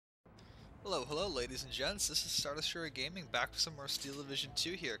Hello, hello, ladies and gents. This is Stardust Gaming back with some more Steel Division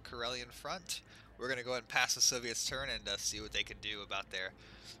 2 here, Karelian Front. We're going to go ahead and pass the Soviets' turn and see what they can do about their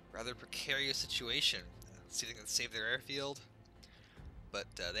rather precarious situation. See if they can save their airfield, but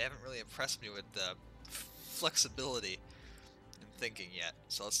they haven't really impressed me with the flexibility in thinking yet,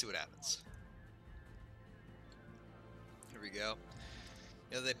 so let's see what happens. Here we go.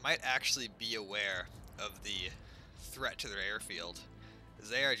 They might actually be aware of the threat to their airfield.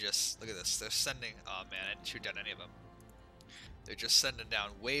 They are just, look at this, they're sending, oh man, I didn't shoot down any of them. They're just sending down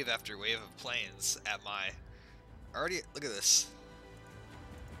wave after wave of planes at my already, look at this,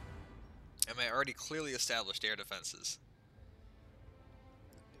 at my already clearly established air defenses.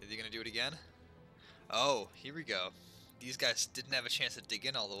 Are they gonna do it again? Oh, here we go. These guys didn't have a chance to dig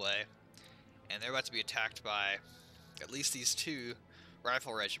in all the way, and they're about to be attacked by at least these two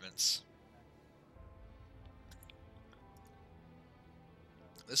rifle regiments.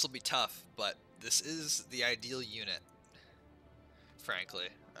 This will be tough, but this is the ideal unit, frankly,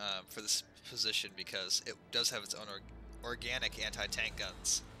 for this position because it does have its own organic anti-tank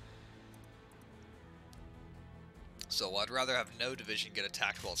guns. So I'd rather have no division get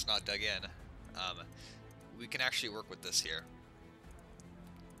attacked while it's not dug in. We can actually work with this here.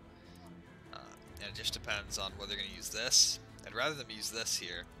 And it just depends on whether they're going to use this. I'd rather them use this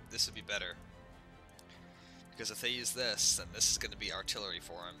here. This would be better. Because if they use this, then this is going to be artillery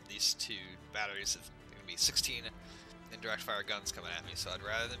for them. These two batteries are going to be 16 indirect fire guns coming at me, so I'd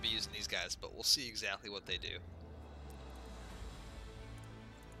rather than be using these guys, but we'll see exactly what they do.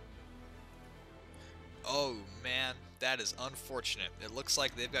 Oh man, that is unfortunate. It looks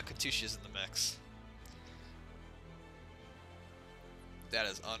like they've got Katyushas in the mix. That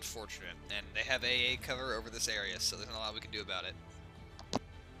is unfortunate, and they have AA cover over this area, so there's not a lot we can do about it.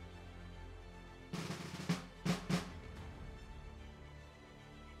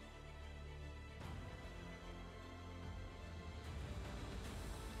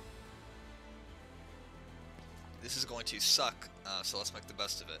 This is going to suck, so let's make the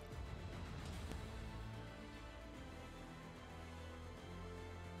best of it.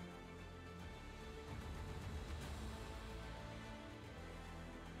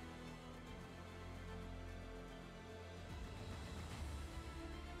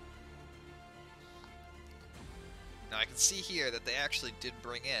 Now I can see here that they actually did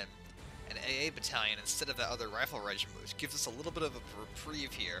bring in an AA battalion instead of that other rifle regiment, which gives us a little bit of a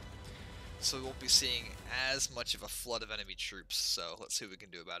reprieve here. So we won't be seeing as much of a flood of enemy troops, so let's see what we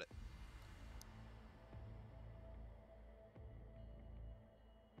can do about it.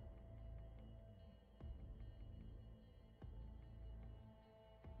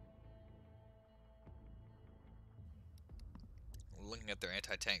 Looking at their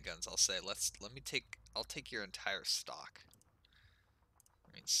anti-tank guns, I'll say, I'll take your entire stock.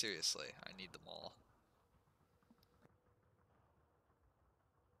 I mean, seriously, I need them all.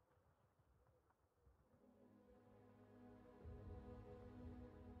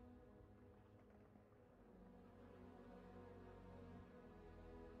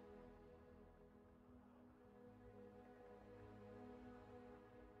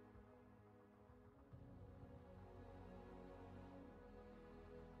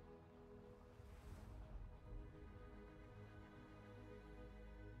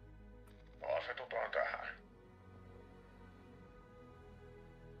 Asetutaan tähän.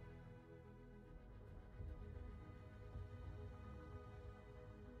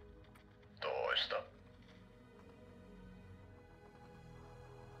 Toista.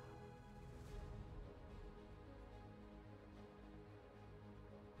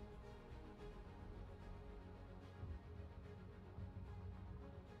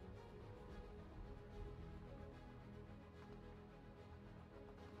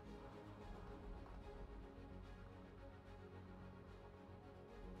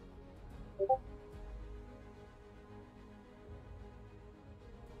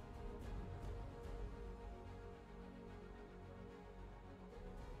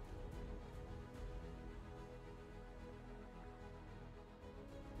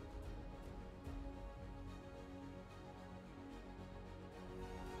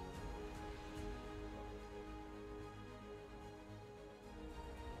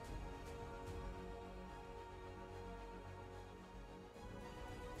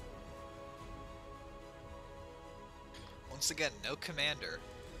 Once again, no commander.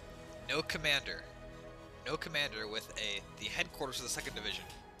 No commander. No commander with the headquarters of the 2nd Division.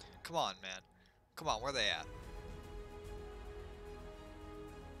 Come on, man. Come on, where are they at?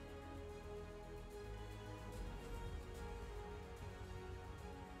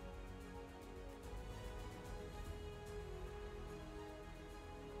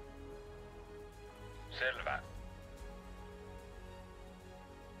 Selvä.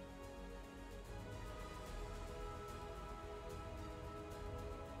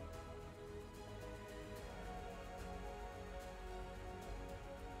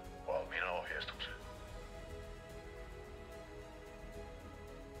 Valmiina ohjeistukseen.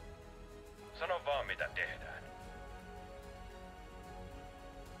 Sano vaan mitä tehdään.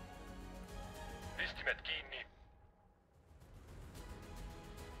 Pistimet kiinni.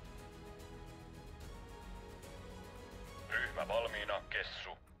 Ryhmä valmiina,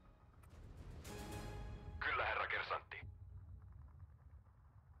 Kessu. Kyllä, herra kersantti.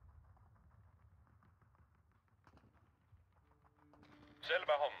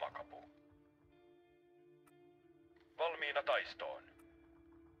 Selvä homma, Kapu. Valmiina taistoon.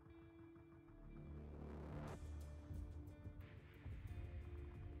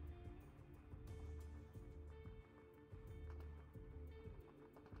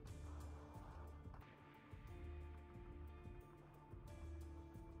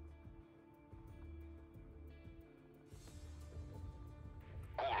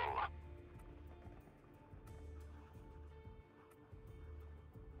 Kuulolla.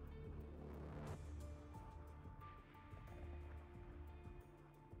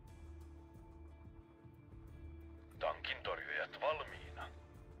 Tankintorjujat valmiina.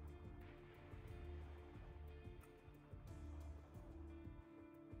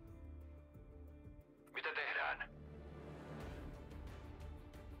 Mitä tehdään?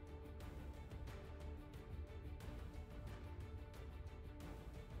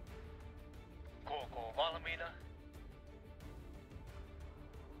 KK valmiina.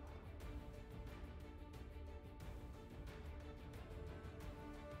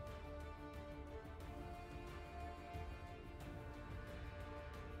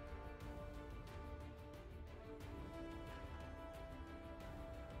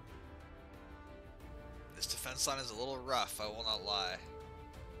 This defense line is a little rough, I will not lie.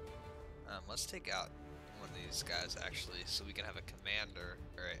 Let's take out one of these guys actually, so we can have a commander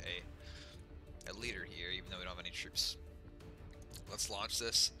or a leader here, even though we don't have any troops. Let's launch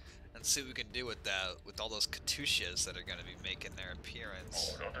this and see what we can do with that, with all those Katyushas that are going to be making their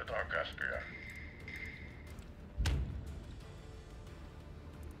appearance. Odotetaan käskyjä.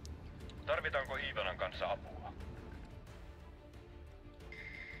 Tarvitaanko Iivanan kanssa apua?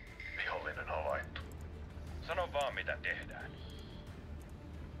 Vihollinen havaittu. Sano vaan mitä tehdään.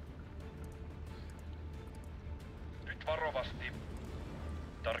 Nyt varovasti.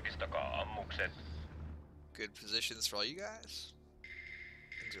 Tarkistakaa ammukset. Good positions for all you guys.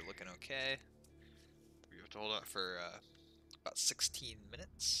 Things are looking okay. We have to hold out for about 16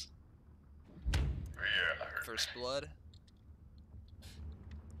 minutes. Vielä yksi. First blood.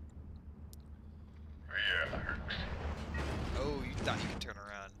 Vielä yksi. Oh, you thought you could turn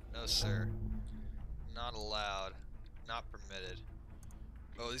around. No, sir. Not allowed. Not permitted.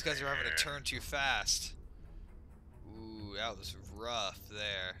 Oh, these guys are having to turn too fast. Ooh, that was rough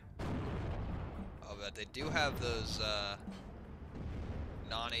there. Oh, but they do have those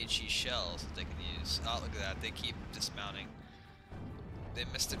non-HE shells that they can use. Oh, look at that. They keep dismounting. They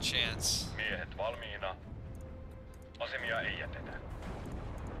missed a chance. Miehet valmiina. Asemia ei jätetä.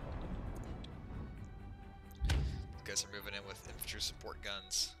 These guys are moving in with infantry support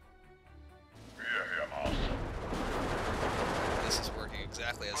guns. Miehiä maassa. This is working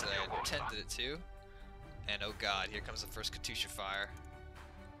exactly as I intended it to. And oh god, here comes the first Katyusha fire.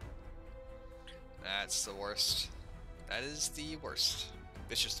 That's the worst. That is the worst.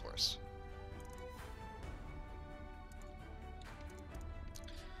 It's just the worst.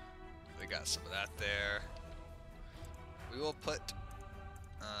 We got some of that there. We will put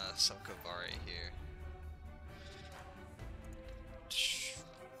some Kavari here.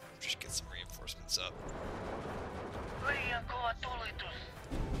 Just get some reinforcements up.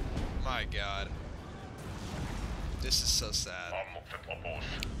 My god. This is so sad. Ammukset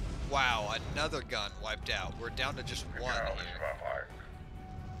lopussa. Wow, another gun wiped out. We're down to just one Mikä olisi here. hyvä paikka?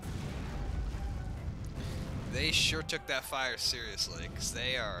 They sure took that fire seriously, because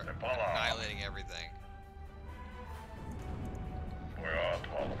they are annihilating everything. Pojat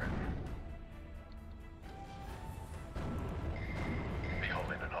valmiina.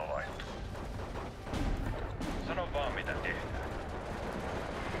 Vihollinen havaittu. Sano vaan mitä tehdään.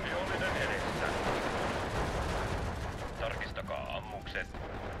 Vihollinen edessä. Tarkistakaa ammukset.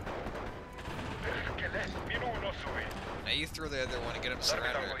 Perkele, minuun osui. Now you throw the other one and get him to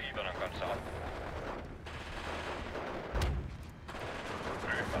Tarvitaanko surrender. Iivanan kanssa apua?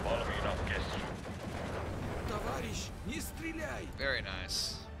 Ryhmä valmiina, Kessu. Товарищ, не стреляй! Very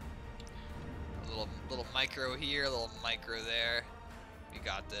nice. A little micro here, a little micro there. We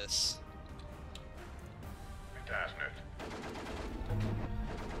got this. Mitäs nyt?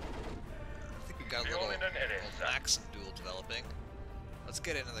 I think we've got a little Maxim duel developing. Let's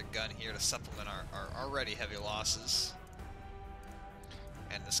get another gun here to supplement our already heavy losses.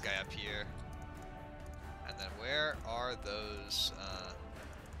 And this guy up here. And then where are those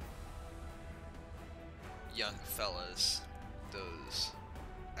young fellas? Those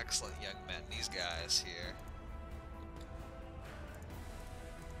excellent young men, these guys here.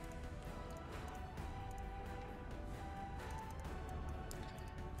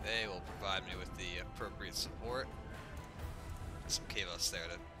 They will provide me with the appropriate support. Some Kavos there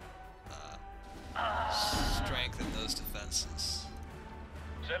to strengthen those defenses.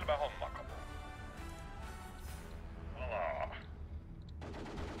 Selvä homma, kapu. Palaa.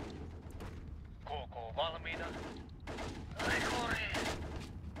 KK valmiina.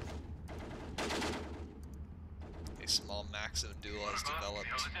 A small Maxim duel has developed.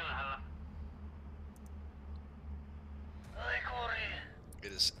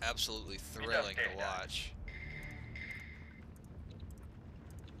 It is absolutely thrilling to watch.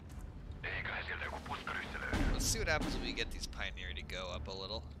 Let's see what happens when we get these Pioneer to go up a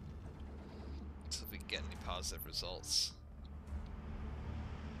little. See if we can get any positive results.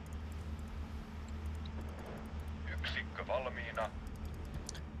 Yksikkö valmiina.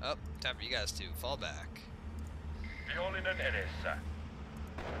 Oh, time for you guys to fall back. Vihollinen edessä.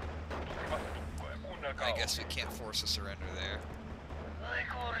 Tukivat tukkoja, kuunnelkaa. I guess we can't force a surrender there.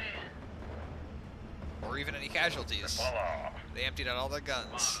 Or even any casualties. Palaa. They emptied out all their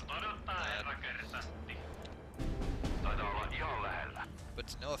guns. But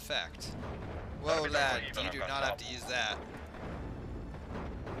to no effect. Whoa, lad, you do not have to use that.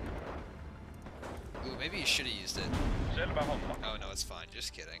 Ooh, maybe you should have used it. Selvä homma. Oh no, it's fine.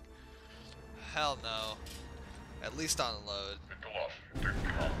 Just kidding. Hell no. At least on load. Nyt ulos.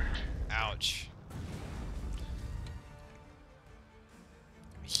 Tykki valmiiksi. Ouch.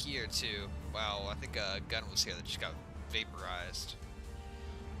 Here too. Wow, I think a gun was here that just got vaporized.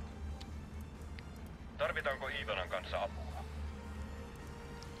 Tarvitaanko Iivanan kanssa apua?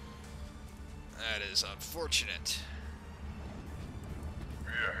 That is unfortunate.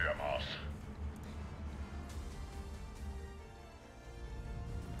 Miehiä maassa.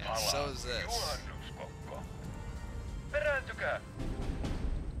 And so is this. Juhannuskokko. Perääntykää!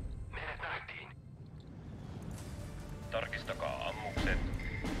 Meidät nähtiin. Tarkistakaa ammukset.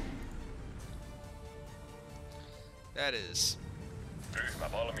 That is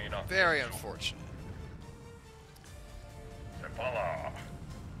Ryhmä valmiina. very unfortunate. Se palaa.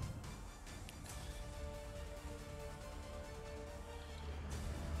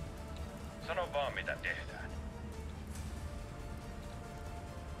 Sano vaan mitä tehdään.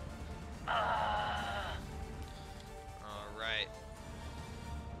 Alright.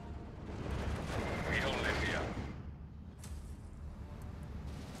 Vihollisia.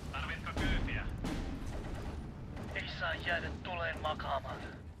 Tarvitko kyytiä? Ei saa jäädä tuleen makaamaan.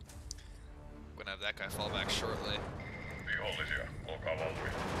 I'm gonna have that guy fall back shortly. Vihollisia, olkaa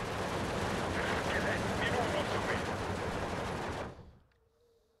valmiita. Minun osumi.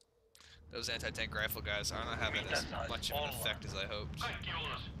 Those anti-tank rifle guys are not having as much of an effect as I hoped. Kaikki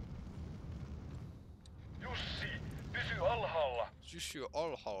ulos. Jussi, pysy alhaalla. Jussi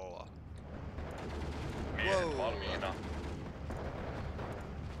alhaalla. Miehet Whoa. valmiina.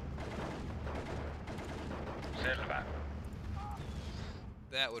 Selvä.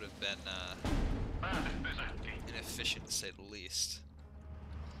 That would have been inefficient to say the least.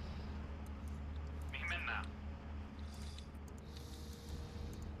 Mihin mennään?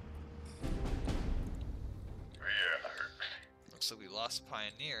 Vielä yksi. Looks like we lost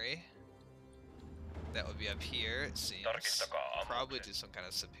Pioneer. That would be up here, it seems. Tarkistakaa ammukset. Probably do some kind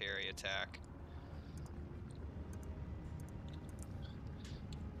of Saperi attack.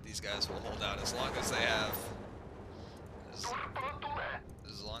 These guys will hold out as long as they have...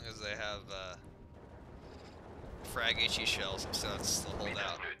 As long as they have frag HE shells, so they'll hold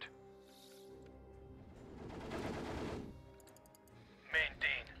out.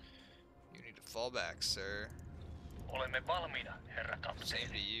 Mentiin. You need to fall back, sir. Olemme valmiina, herra Same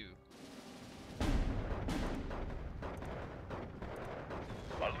kapteeni. to you.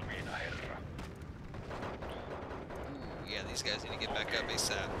 Valmiina, herra. Ooh, yeah, these guys need to get back up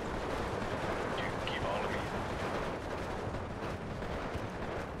ASAP. Tykki valmiina.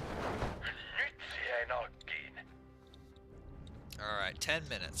 Nyt siihen nalkkiin. Alright, 10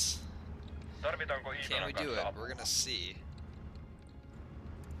 minutes. Tarvitaanko Can Iivanan we do kanssa it? apua? We're gonna see.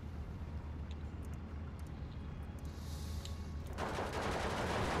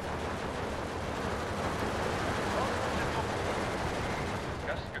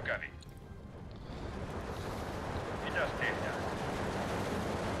 Käsky kävi.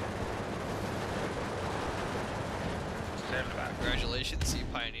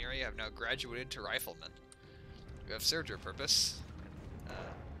 have now graduated to rifleman. You have served your purpose.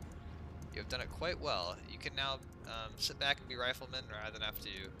 You have done it quite well. You can now sit back and be rifleman rather than have to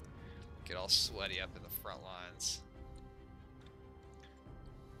get all sweaty up in the front lines.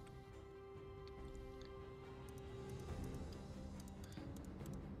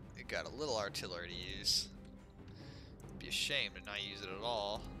 You got a little artillery to use. It'd be a shame to not use it at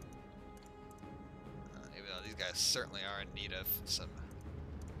all. Even though these guys certainly are in need of some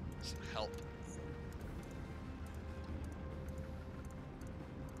help.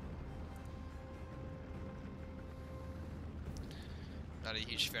 Not a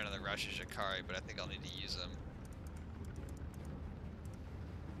huge fan of the Russian Shikari, but I think I'll need to use them.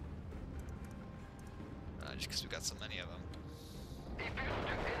 Just because we've got so many of them.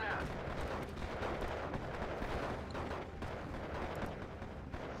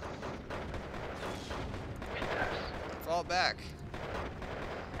 Fall back.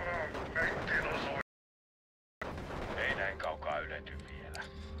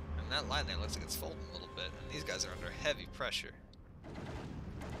 And that line there looks like it's folding a little bit, and these guys are under heavy pressure.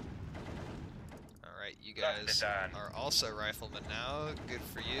 Alright, you guys are also riflemen now. Good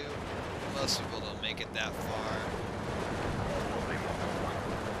for you. Most people don't make it that far.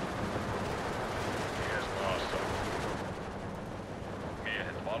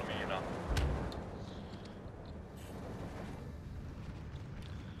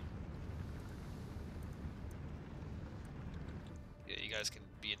 Yeah, you guys can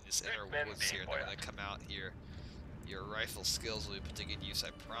be in this inner woods here, and then when they come out here, your rifle skills will be put to good use,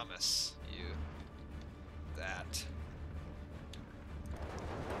 I promise you that.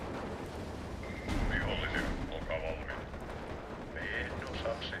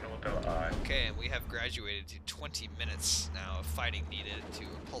 Okay, and we have graduated to 20 minutes now of fighting needed to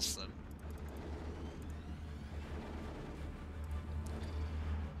repulse them.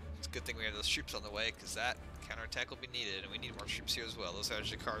 It's a good thing we have those troops on the way, because that counterattack will be needed, and we need more troops here as well. Those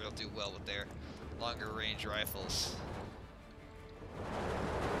Shikari will do well with their longer range rifles.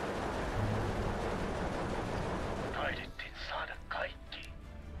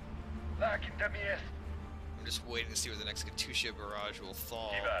 I'm just waiting to see where the next Katusha barrage will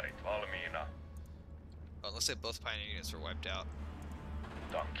fall. Well, unless they both pioneer units are wiped out.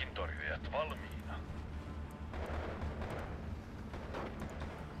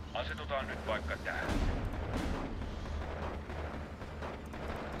 Asetutaan nyt vaikka tähän.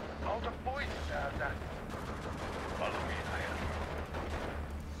 Auta pois täältä. Valmiina, herra.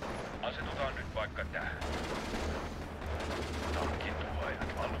 Asetutaan nyt vaikka tähän. Tankin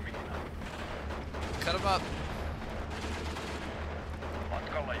tuhoajat valmiina. Cut him up.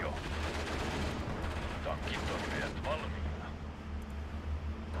 Matkalla jo. Tankin torjujat valmiina.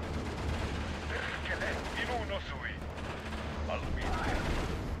 Perkele, minuun osui. Valmiina, herra.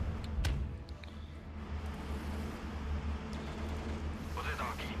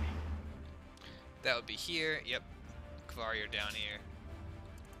 Otetaan kiinni. That would be here. Yep. Kvari are down here.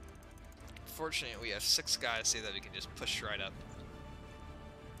 Fortunately, we have 6 guys so that we can just push right up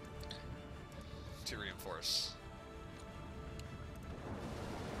to reinforce.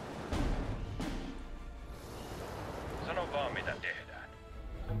 Sano vaan mitä tehdään.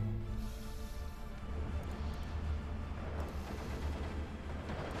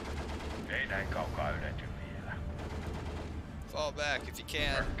 Ei näin kaukaa ylety vielä. Fall back if you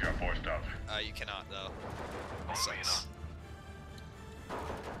can. Äkkiä pois täältä. You cannot though. That sucks.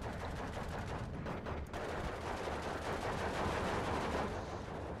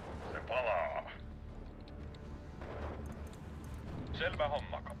 Se palaa. Selvä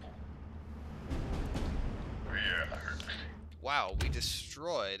homma, kapu. Vielä yksi. Wow, we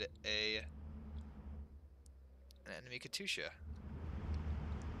destroyed an enemy Katusha.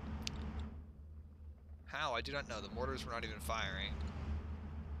 How? I do not know. The mortars were not even firing.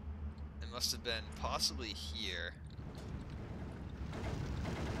 It must have been possibly here.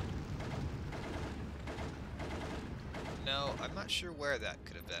 No, I'm not sure where that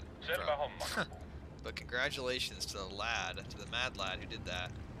could have been Selvä homma, from. kapu. But congratulations to the lad, to the mad lad who did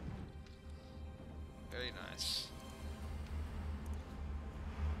that. Very nice.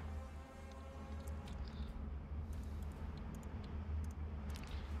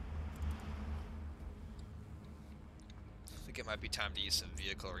 I think it might be time to use some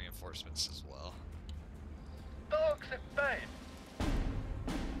vehicle reinforcements as well. Taaksepäin.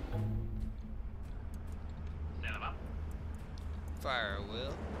 Selvä. Fire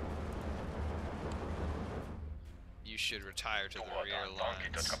will. You should retire to the rear Tuhotaan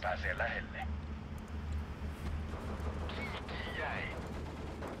tankit, lines. jotka pääsee lähelle. Kiinni jäi.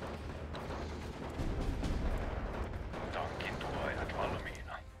 Tankin tuhoajat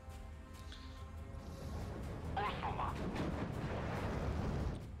valmiina.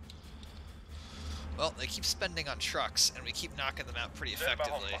 Well, they keep spending on trucks, and we keep knocking them out pretty Selvä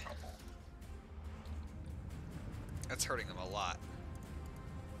effectively. homma, kapu. That's hurting them a lot.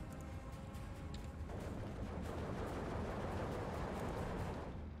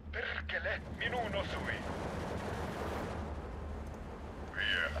 Perkele, minuun osui.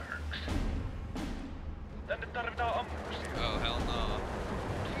 Vielä yksi. Tänne tarvitaan ammuksia. Oh, hell no.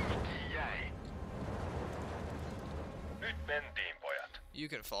 Kiinni jäi. Nyt mentiin, pojat. You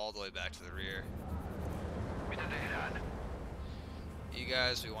can fall all the way back to the rear. Mitä tehdään? You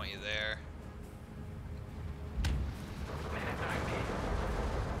guys, we want you there. Menetäänkin.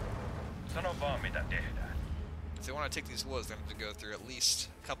 Sano vaan, mitä tehdään. If they want to take these woods, they're going to have to go through at least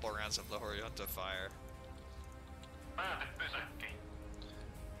a couple rounds of the horizontal fire. Päätepysäkki.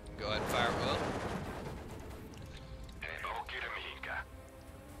 Go ahead and fire, Will. Eipä oo kiire mihinkään.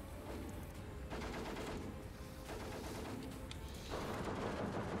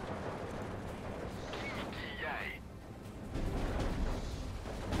 Kiinni jäi.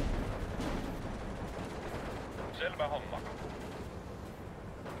 Selvä homma.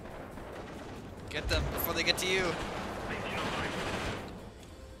 Get them before they get to you.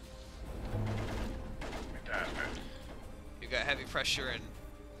 Mitäs nyt? You got heavy pressure in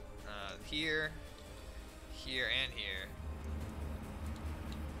here, here, and here.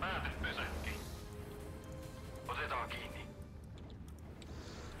 Päätepysäkki. Otetaan kiinni.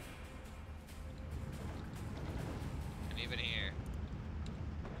 And even here.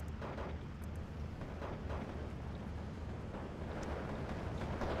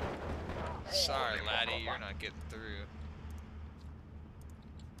 Sorry, laddie, you're not getting through.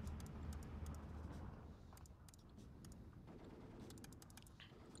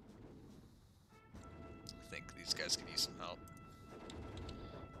 I think these guys could use some help.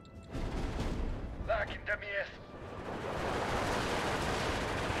 Lääkintämies.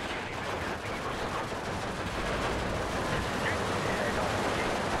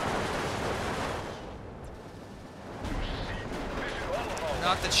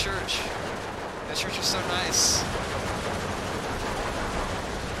 Not the church. The church is so nice.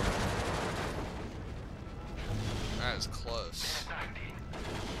 That was close.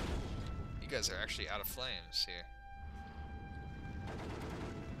 You guys are actually out of flames here.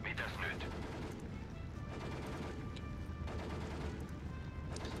 Mitäs nyt?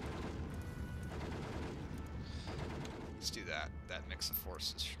 Let's do that. That mix of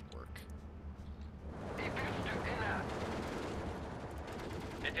forces should work. Ei pysty enää.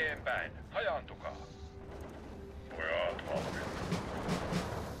 Eteenpäin. Hajaantukaa. Pojat valmiina.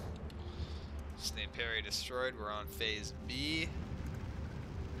 Snape Perry destroyed. We're on phase B.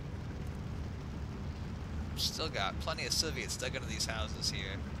 Still got plenty of Soviets dug into these houses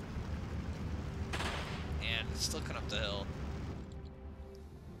here. And it's still coming up the hill.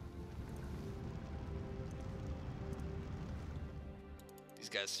 These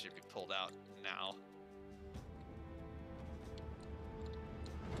guys should be pulled out now.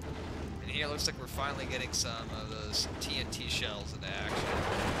 And here it looks like we're finally getting some of those TNT shells into action.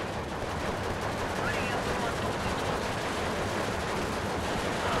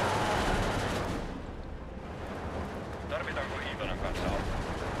 Tarvitaanko Iivanan kanssa apua?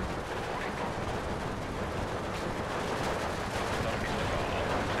 Tarkistakaa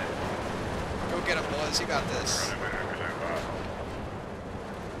ammukset. Go get them, boys. You got this.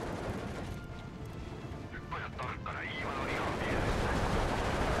 Nyt pojat tarkkana, Iivan on ihan vieressä.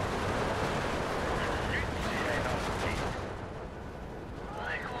 Nyt siihen asti.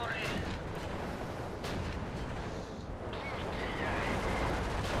 Aikuri. Kiinni jäi.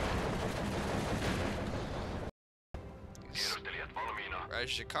 Tiedustelijat valmiina. Raj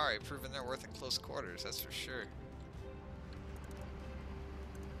Shikari proving their worth in close quarters, that's for sure.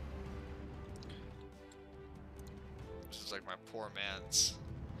 This is like my poor man's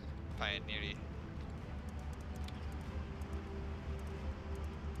pioneer.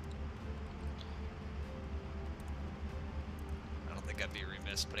 I don't think I'd be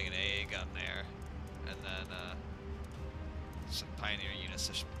remiss putting an AA gun there, and then some pioneer units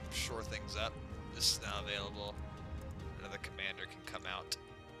to shore things up. This is now available. Another commander can come out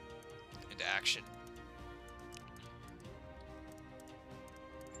into action.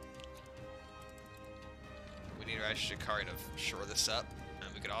 We need Raj Shikari to shore this up,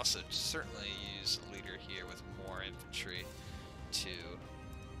 and we could also certainly use a leader here with more infantry to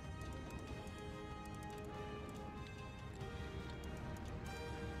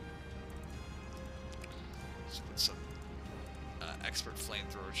just put some expert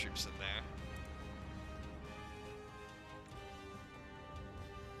flamethrower troops in there.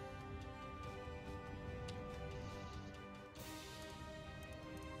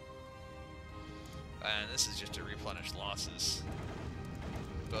 And this is just to replenish losses.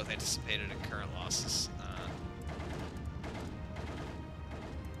 Both anticipated and current losses.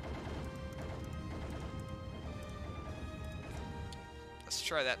 Let's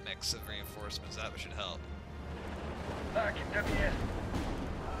try that mix of reinforcements. That should help. Lääkintämies.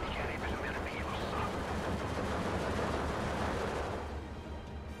 Mikäli pysymme piilossa.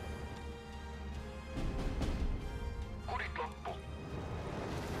 Kodit loppu.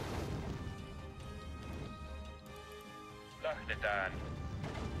 Lähdetään.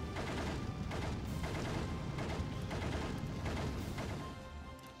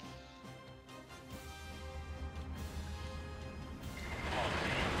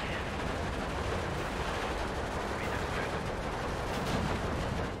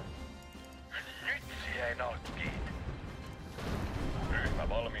 Nyt jäi nalkkiin. Ryhmä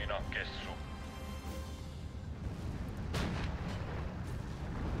valmiina, Kessu.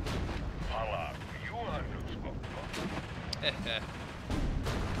 Palaa juhannuskokko.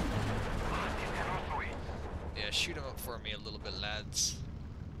 Yeah, shoot him up for me a little bit, lads.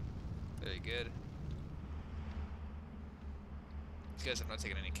 Very good. These guys have not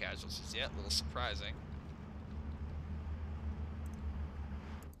taken any casualties yet. A little surprising.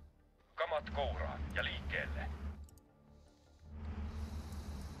 Kamat kouraan ja liikkeelle.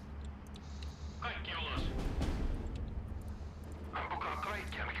 Kaikki ulos. Ampukaa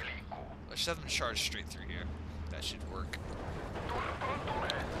kaikkia, mikä liikkuu. Let's just have them charge straight through here. That should work Turpaan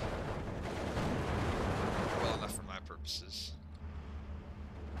tulee. well enough for my purposes.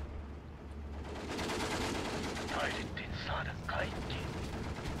 Taidettiin saada kaikki.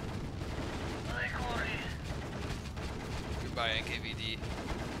 Ai kori. Goodbye, NKVD.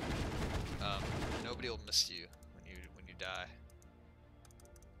 Nobody will miss you when you die.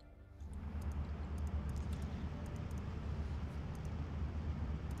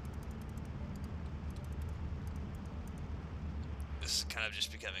 This is kind of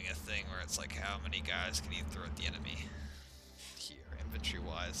just becoming a thing where it's like, how many guys can you throw at the enemy here,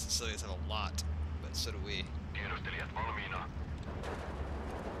 infantry-wise? The Soviets have a lot, but so do we. Tiedustelijat valmiina.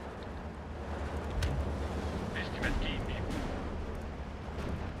 Pistimet kiinni.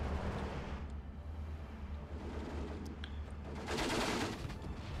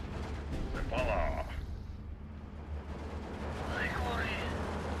 Se palaa. Ai kori.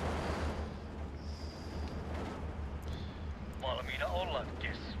 Valmiina olla,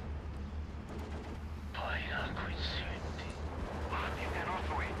 Kessu. Painaa kuin synti. Lahtinen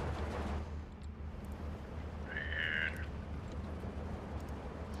osui. Niin.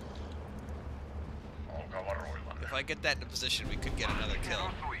 Olkaa varuilla. If I get that into position, we could get another kill.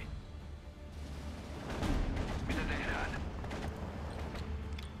 Osui. Mitä tehdään?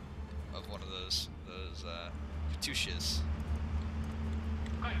 Of one of those Katyushas.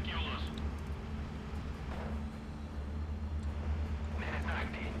 Kaikki ulos. Menet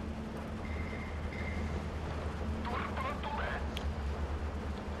nähtiin. Turpaan tulee.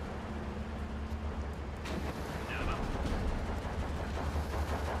 Selvä.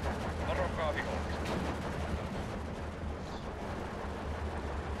 Varokaa vihollista.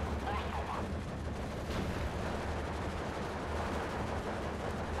 Osuma.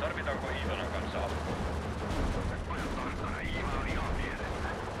 Tarvitaanko Iivanan kanssa apua? Paljon tarkkana. Iiva on ihan vieressä.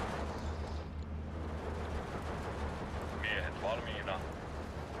 Miehet valmiina.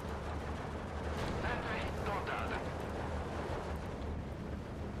 Näytä hittoon täältä.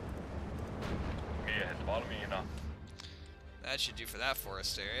 Miehet valmiina. That should do for that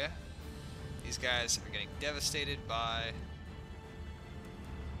forest area. These guys are getting devastated by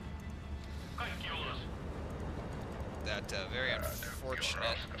Kaikki ulos. that very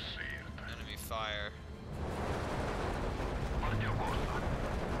unfortunate enemy fire. Partio koossa.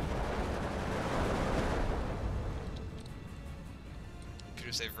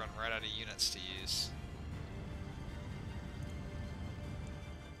 Because they've run right out of units to use.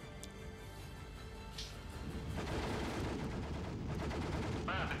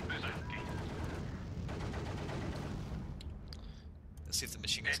 Päätepysäkki. Let's see if the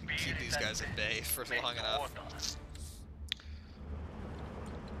machine guns can keep these guys at bay for long enough.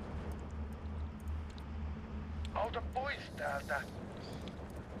 Auta pois täältä.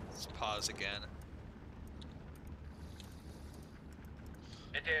 Let's pause again.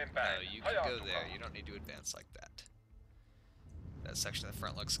 Eteenpäin. No, you can go there. You don't need to advance like that. That section of the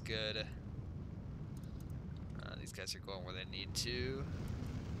front looks good. These guys are going where they need to.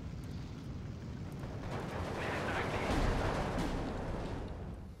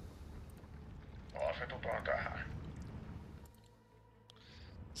 Asetutaan tähän.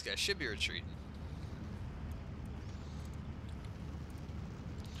 These guys should be retreating.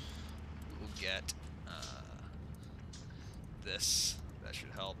 We'll get this. That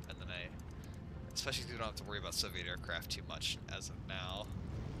should help, and then especially if we don't have to worry about Soviet aircraft too much as of now.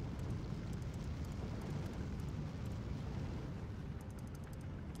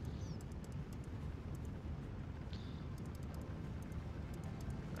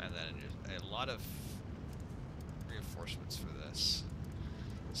 And then just a lot of reinforcements for this.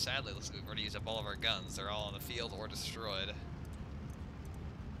 Sadly, looks like we've already used up all of our guns. They're all on the field or destroyed.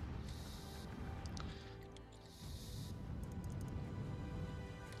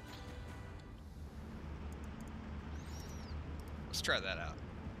 Let's try that out.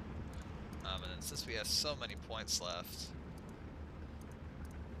 And then since we have so many points left,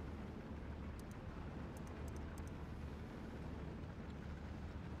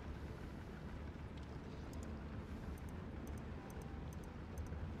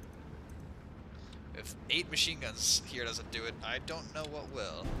 if 8 machine guns here doesn't do it, I don't know what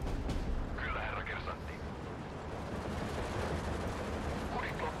will. Kyllä, herra kersantti.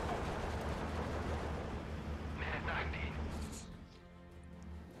 Kurit loppuu. Meidät nähtiin.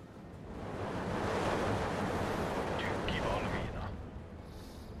 Tykki valmiina.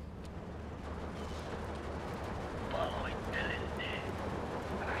 Pahoittelenne.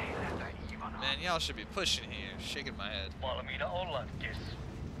 Lähetä Ivana. Man, y'all should be pushing here. Shaking my head. Valmiina ollaan, kes.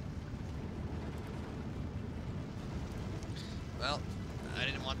 Well, I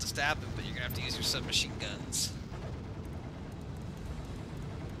didn't want to stab him, but you're gonna have to use your submachine guns.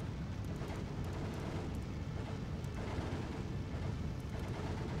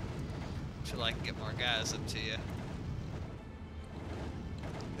 Till I can get more guys up to you.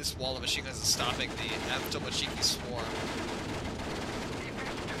 This wall of machine guns is stopping the Avtomachiki swarm.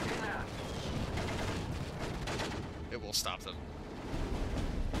 It will stop them.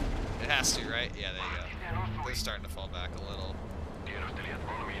 It has to, right? Yeah, there you go. They're starting to fall back a little. Tiedostelijat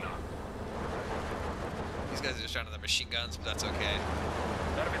valmiina. These guys are just trying to their machine guns, but that's okay.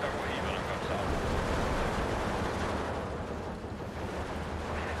 Tarvitaanko Ivanan kanssa apua?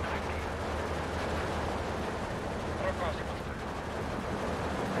 Rakasimasta.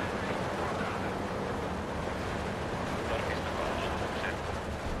 Tarkistakaa alustukset.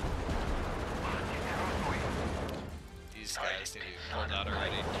 These guys need to be pulled out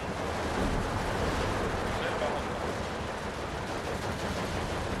already. Selvä homma.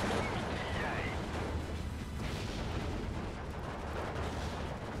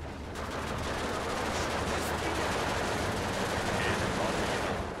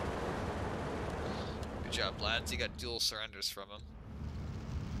 Good job, lads. You got dual surrenders from them.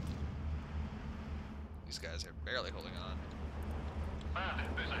 These guys are barely holding on.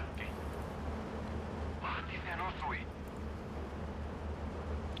 Päätepysäkki. Lahtisen osui.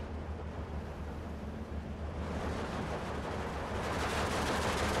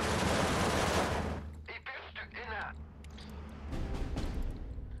 Ei pysty enää.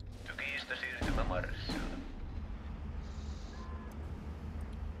 Tykistä siirtymämarssilla.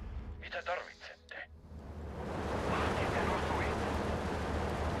 Mitä tarvitsette? Lahtisen osui.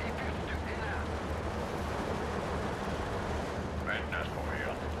 Ei pysty enää. Mennään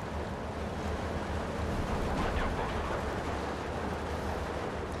pohjaan. Ovat jo poissa.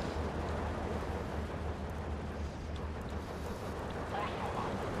 Osuma.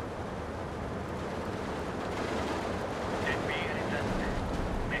 Te piiritätte.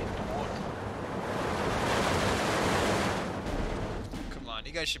 Me tuot. Come on,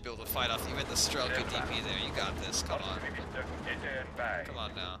 you guys should be able to fight off even the Strelka DP there. You got this. Come on. Marssivivistö eteenpäin. Come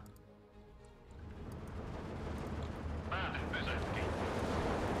on now. Päätepysäkki.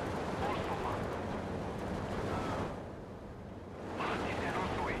 Osuma. Lahtisen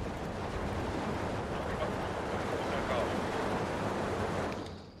osui.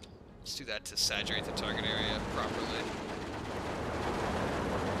 Let's do that to saturate the target area properly.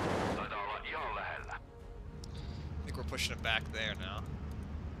 Taitaa olla ihan lähellä. I think we're pushing it back there now.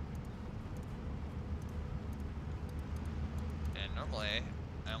 And normally,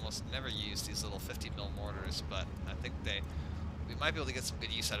 I almost never use these little 50mm mortars, but I think we might be able to get some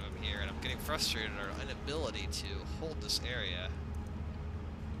good use out of them here, and I'm getting frustrated at our inability to hold this area.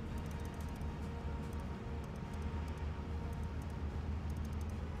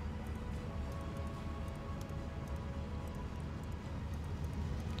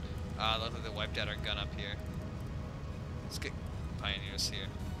 Look like they wiped out our gun up here. Let's get pioneers here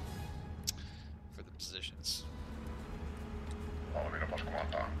for the positions. Valmiina paskumaan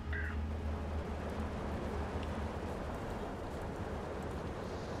tankkeja.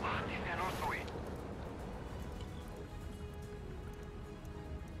 Lahtisen osui.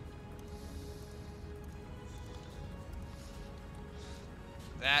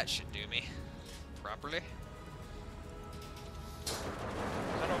 That should do me properly.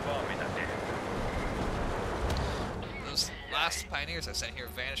 last pioneers I sent here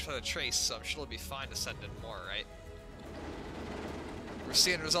vanished without a trace, so I'm sure it'll be fine to send in more, right? We're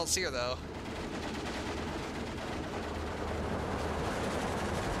seeing results here, though.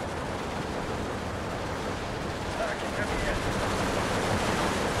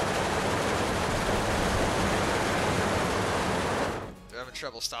 They're having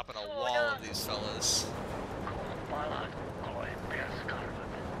trouble stopping a wall of these fellas.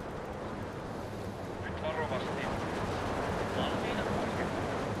 Nyt varovasti. Valmiina kulke.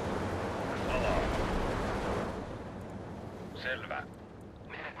 Alaa. Selvä.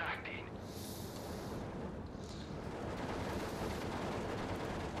 Meidät nähtiin.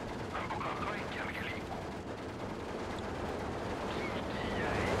 Ampukaa kaikkia, mikä liikkuu. Kiinni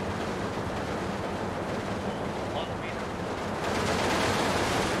jäi. Valmiina.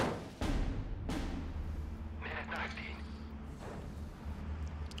 Meidät nähtiin.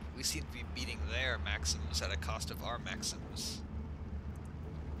 We seem to be beating their maxims at a cost of our maxims.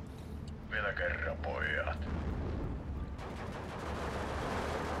 Vielä kerran, pojat.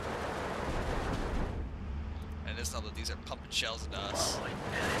 And it's not that these are pumping shells into us.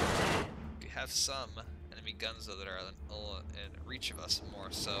 We have some enemy guns, though, that are in reach of us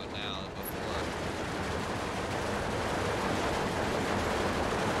more so now than before.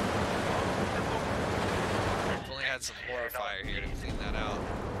 We've only had some mortar fire here to clean that out.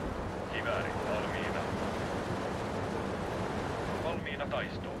 Kiväärit valmiina. Valmiina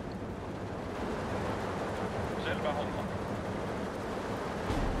taistoon. Selvä homma.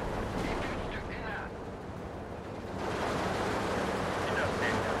 Ei pysty enää. Mitäs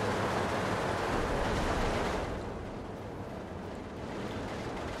tehdään?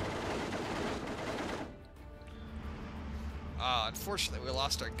 Unfortunately, we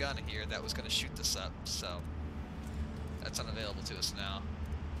lost our gun here that was going to shoot this up, so that's unavailable to us now.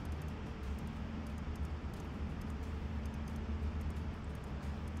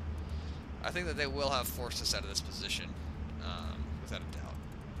 I think that they will have forced us out of this position, without a doubt.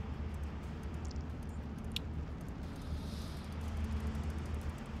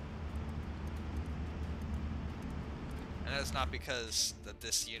 And that's not because that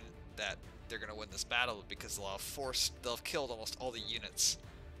this unit that they're going to win this battle, but because they'll have killed almost all the units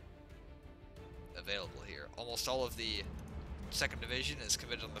available here. Almost all of the 2nd Division is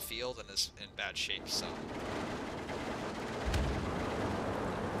committed on the field and is in bad shape, so.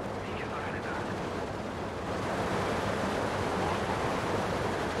 Mihinkä lähdetään?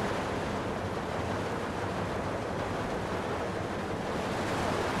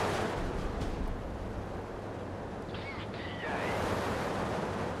 Kiinni jäi.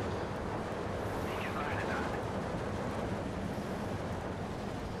 Mihinkä lähdetään?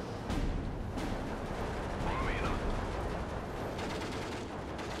 Valmiina.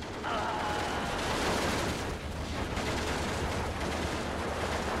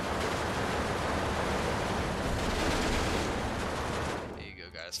 There you go,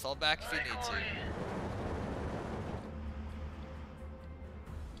 guys. Fall back if you need to.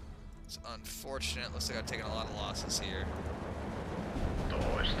 It's unfortunate. Looks like I've taken a lot of losses here.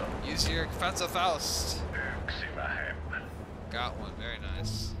 Toista. Use your defensive Faust. Yksi vähemmän. Got one. Very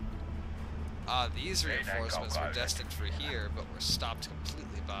nice. These reinforcements were destined for here, but were stopped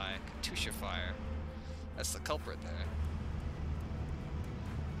completely by Katusha fire. That's the culprit there.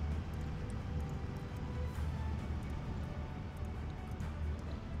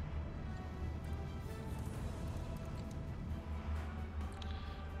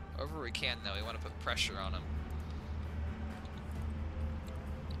 However we can, though, we want to put pressure on them.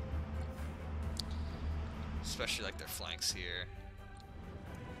 Especially like their flanks here.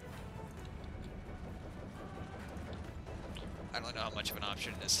 I don't know how much of an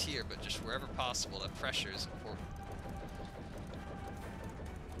option it is here, but just wherever possible, that pressure is important.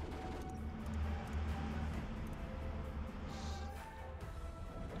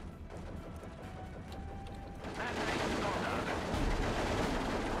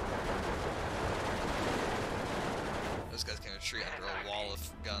 Those guys can retreat under a wall of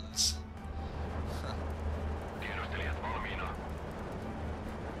guns. Tiedustelijat valmiina.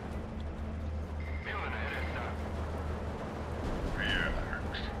 Millainen edessä?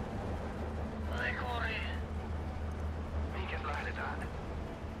 Vieraks. Ai kori. Mihinkäs lähdetään?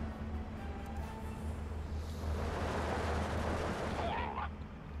 Kuulolla.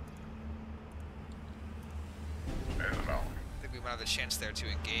 Selvä on. I think we might have a chance there to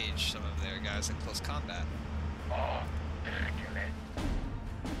engage some of their guys in close combat. Perkele.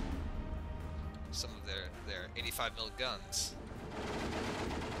 Some of their 85 mil guns.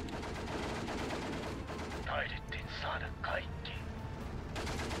 Taidettiin saada kaikki.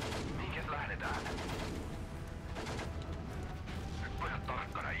 Mihinkäs lähdetään?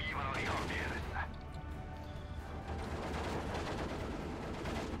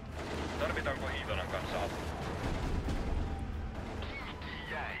 Tarvitaanko Iivanan kanssa apua?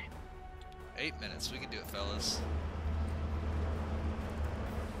 8 minutes. We can do it, fellas.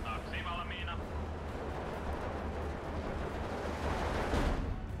 Taksi valmiina.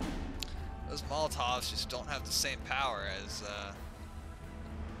 Those Molotovs just don't have the same power as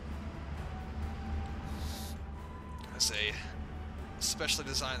a specially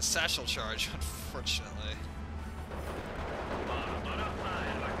designed satchel charge, unfortunately. Vaara odottaa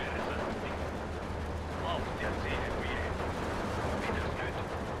herrakerisesti. Vauhtia siihen vie. Mitäs nyt?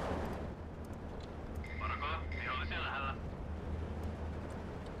 Varko, vihollisia lähellä.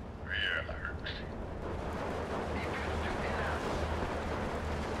 Vielä yksi.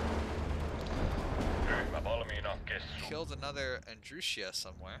 Ryhmä valmiina, Kessu. Killed another Andrusia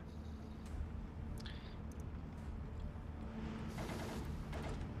somewhere.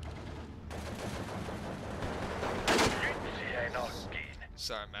 Nyt jäi nakkiin.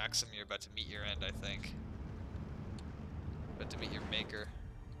 Sorry, Maxim, you're about to meet your end, I think. About to meet your maker.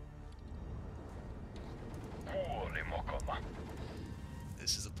 Kuoli mokoma.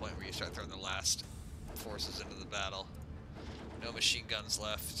 This is the point where you start throwing the last forces into the battle. No machine guns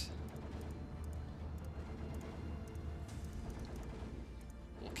left.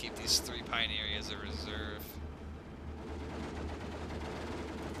 We'll keep these 3 pioneer as a reserve.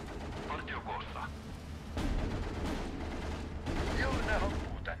 Partio koossa. Joo, nää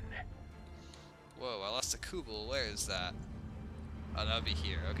hoppuu tänne. Whoa, I lost a Kubel. Where is that? Oh, that'll be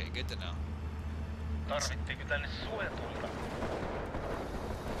here. Okay, good to know. Tarvittiinko tänne suojatulta?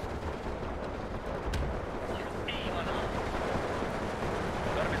 Iivana.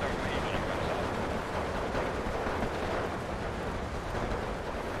 Tarvitaanko Iivanan kanssa apua?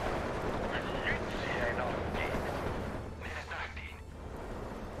 Nyt se jäi nakkiin. Meidät nähtiin.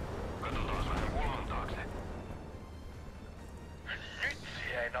 Katsotaan vähän kulman taakse. Nyt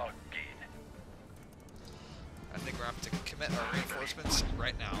se jäi nakkiin. I think we're going to have to commit our reinforcements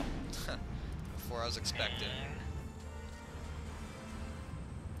right now. Before I was expecting.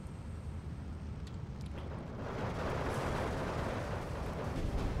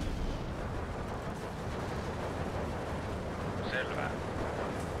 Selvä.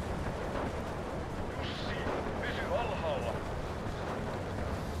 Jussi, pysy alhaalla.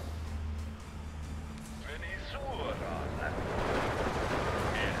 Meni suoraan läpi.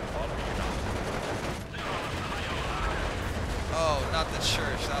 Miehet valmiina. Oh, not the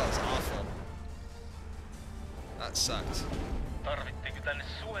church. That was awful. That sucked. Tarvittiinko tänne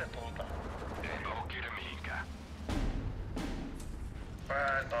suojatulta? Eipä oo kiire mihinkään.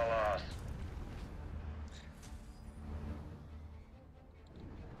 Päät alas.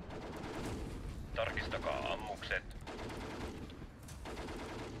 Tarkistakaa ammukset.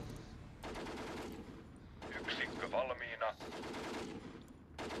 Yksikkö valmiina.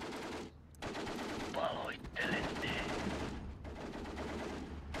 Paloittelette.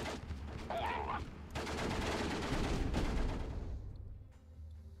 Kuulolla.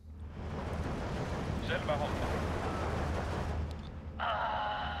 Selvä homma.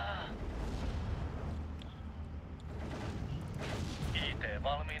 IT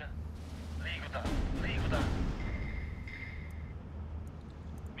valmiina. Liikutaan, liikutaan.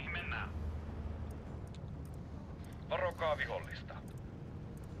 Mihin mennään? Varokaa vihollista.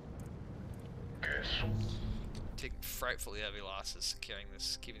 Kessu. Taking frightfully heavy losses,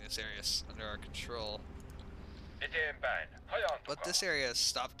 keeping this area under our control. Eteenpäin. Hajaantukaa. But this area has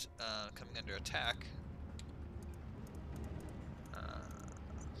stopped coming under attack.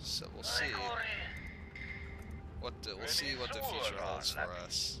 So we'll see what the future holds for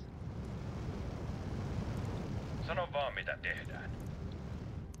us. Sano vaan mitä tehdään.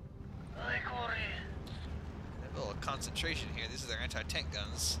 Aikuri. They have a little concentration here. These are their anti-tank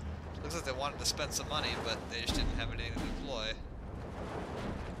guns. Looks like they wanted to spend some money, but they just didn't have anything to deploy.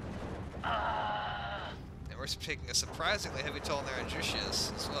 And we're taking a surprisingly heavy toll on their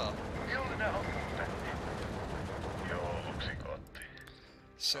Andrusias as well. Juuri nää hoppuu tänne. Jouluksi kotiin.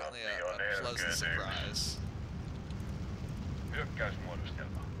 Certainly a pleasant surprise.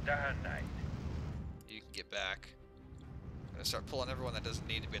 Hyökkäysmuodostelma. Tähän näin. You can get back. I'm gonna start pulling everyone that doesn't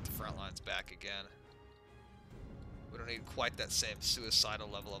need to be at the front lines back again. We don't need quite that same suicidal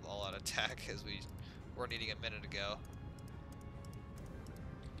level of all-out attack as we were needing a minute ago.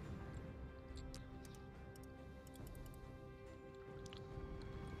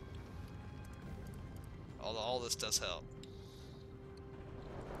 All this does help.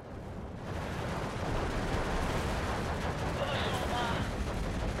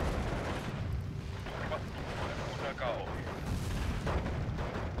 Kuunnelkaa ohi.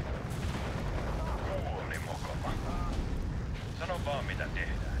 Kuoli mokoma. Sano vaan mitä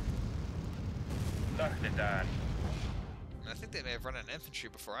tehdään. Lähdetään. And I think they may have run an infantry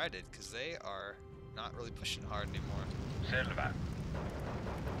before I did, because they are not really pushing hard anymore. Selvä.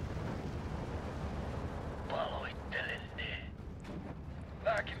 Paloittelenne.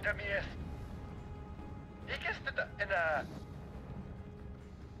 Lääkintämies. Ei kestetä enää.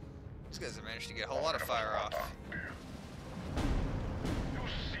 These guys have managed to get a whole lot of fire off.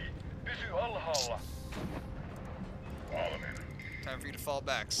 Jussi, pysy alhaalla. Valmiina. Time for you to fall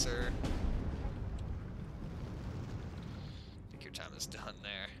back, sir. I think your time is done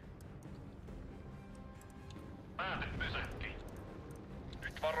there. Pääte pysähti.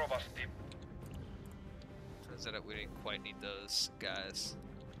 Nyt varovasti. Turns out we didn't quite need those guys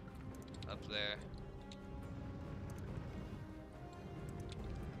up there.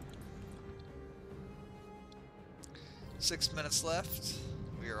 Six minutes left.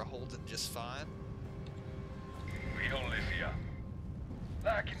 We are holding just fine. Vihollisia.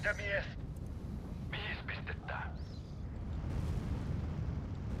 Lääkintämies. 5 pistettä.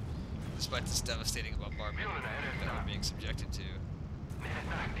 Despite this devastating bombardment that we're being subjected to. Meidät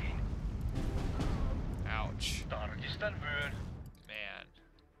nähtiin. Ouch. Tarkistan vyön. Man.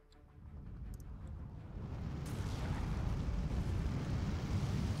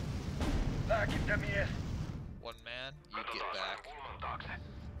 Lääkintämies. One man, you get Katsotaan back. kulman taakse.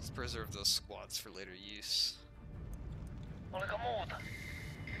 Let's preserve those squads for later use. Oliko muuta?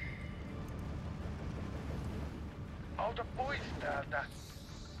 Auta pois täältä.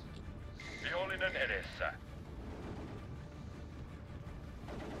 Vihollinen edessä.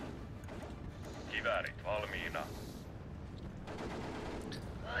 Kiväärit valmiina.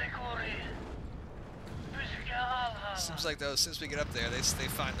 Aikuri. Pysykää alhaalla. Seems like though, as soon as we get up there, they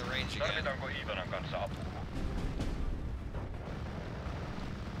find the range again. Tarvitaanko Ivanan kanssa apua?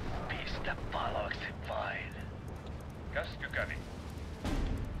 Pistä paloiksi vain. Käsky kävi.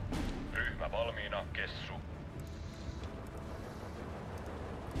 Ryhmä valmiina, kessu.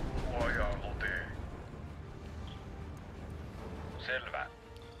 Ojaluti. Selvä.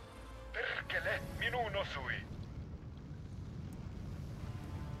 Perkele, minuun osui.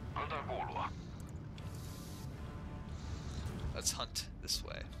 Antaa kuulua. Let's hunt this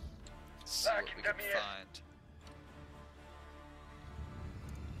way. See what we can find.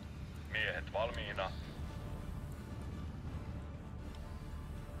 Miehet valmiina.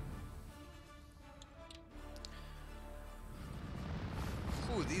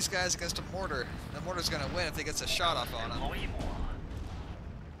 Ooh, these guys against a mortar. The mortar's gonna win if they gets a shot off on them. Voimua.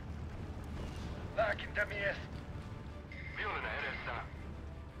 Lääkintämies. Vihollinen edessä.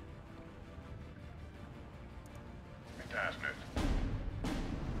 Mitäs nyt?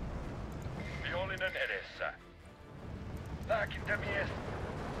 Vihollinen edessä. Lääkintämies.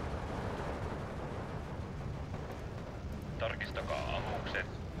 Tarkistakaa ammukset.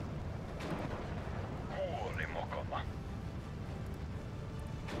 Kuoli mokoma.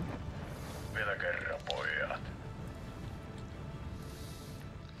 Vielä kerran, pojat.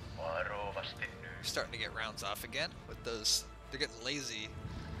 Varovasti nyt. Starting to get rounds off again with those. They're getting lazy,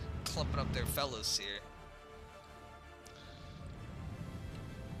 clumping up their fellows here.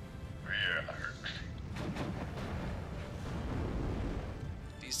 Vielä yksi.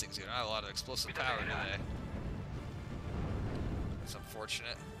 These things don't have a lot of explosive power, do they? That's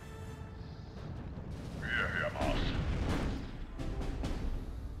unfortunate. Miehiä maassa.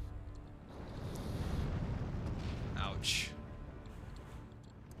 Ouch.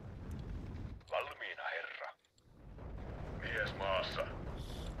 Valmiina, herra. Mies maassa.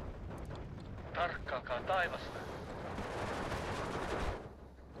 Tarkkaakaa taivasta.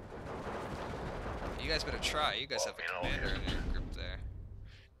 You guys better try. You guys have a commander in your group there.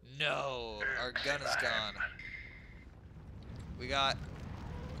 No, our gun is gone. We got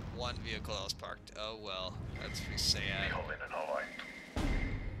one vehicle that was parked. Oh well, that's pretty sad. Vihollinen havaittu.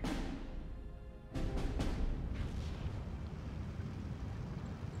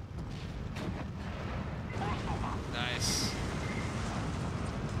 Nice.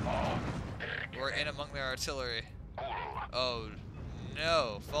 Oh, We're in among their artillery. Kuulolla. Oh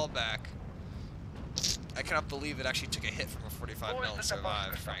no, fall back. I cannot believe it actually took a hit from a 45 mil and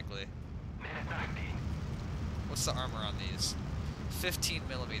survived, frankly. Meidät nähtiin. What's the armor on these? 15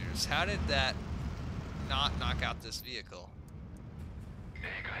 millimeters. How did that not knock out this vehicle?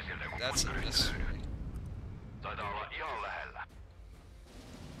 Eiköhän sieltä joku That's a puskarista mystery. löydy. Taitaa olla ihan lähellä.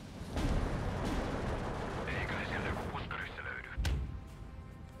 Eiköhän sieltä joku puskarista löydy.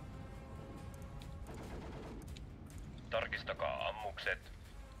 tarkistakaa ammukset.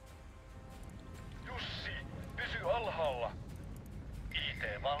 Jussi, pysy alhaalla.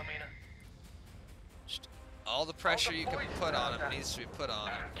 IT valmiina. All the pressure you can put on him needs to be put on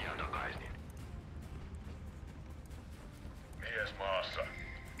him. Äkkiä takaisin. Mies maassa.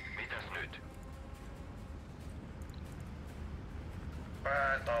 Mitäs nyt?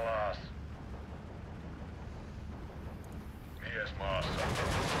 Päät alas. Mies maassa.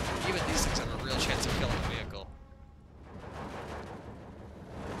 Even these things have a real chance of killing a vehicle.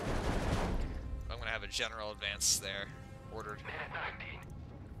 I'm gonna have a general advance there. Ordered. Menetään.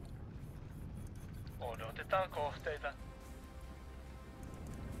 Odotetaan kohteita.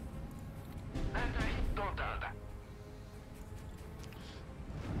 Näytä hittoon täältä.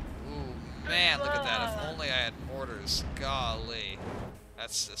 Ooh, man, look at that. If only I had mortars. Golly.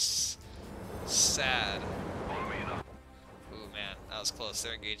 That's just sad. Valmiina. Ooh, man, that was close.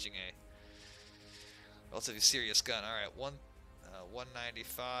 They're engaging a relatively serious gun. Alright,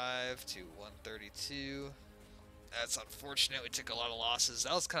 195 to 132. That's unfortunate. We took a lot of losses.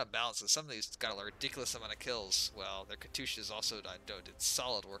 That was kind of balanced. Some of these got a ridiculous amount of kills. Well, their Katyushas also did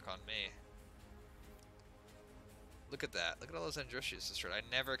solid work on me. Look at that. Look at all those Androshas destroyed. I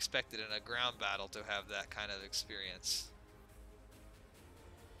never expected in a ground battle to have that kind of experience.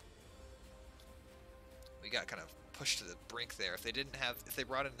 We got kind of pushed to the brink there. If they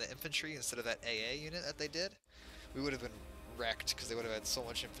brought in the infantry instead of that AA unit that they did, we would have been wrecked because they would have had so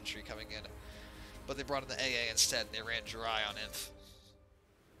much infantry coming in. But they brought in the AA instead, and they ran dry on inf.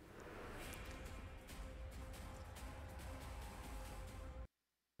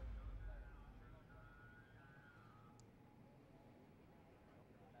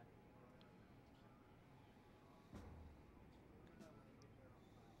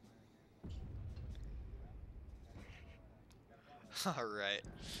 Alright.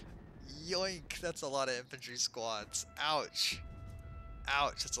 Yoink! That's a lot of infantry squads. Ouch!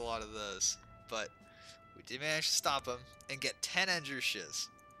 Ouch, that's a lot of those. But we did manage to stop them and get 10 Androshas.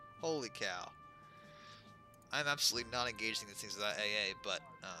 Holy cow. I'm absolutely not engaging these things without AA, but,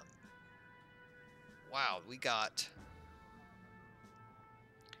 wow, we got...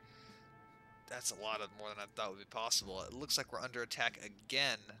 That's a lot of more than I thought would be possible. It looks like we're under attack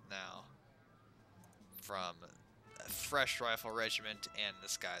again now. From a fresh rifle regiment and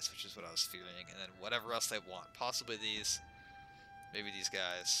this guy's, which is what I was fearing. And then whatever else they want. Possibly these. Maybe these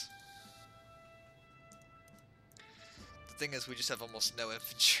guys. The thing is, we just have almost no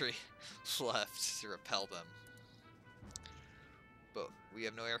infantry left to repel them. But we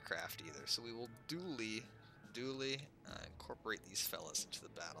have no aircraft either, so we will duly incorporate these fellas into the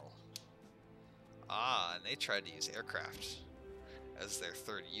battle. Ah, and they tried to use aircraft as their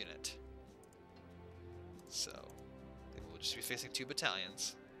third unit. So, they will just be facing 2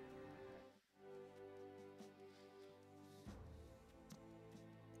 battalions.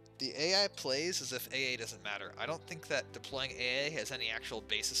 The AI plays as if AA doesn't matter. I don't think that deploying AA has any actual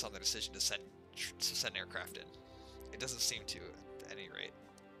basis on the decision to send aircraft in. It doesn't seem to, at any rate.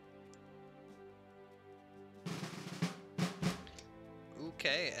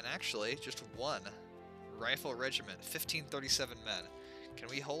 Okay, and actually, just 1 rifle regiment, 1537 men. Can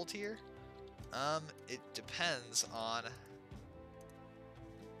we hold here? It depends on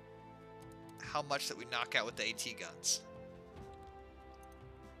how much that we knock out with the AT guns.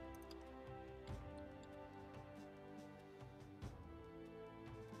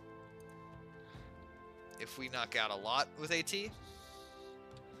 If we knock out a lot with AT, then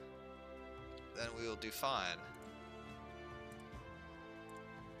we will do fine.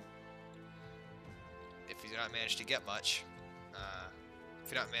 If we do not manage to get much,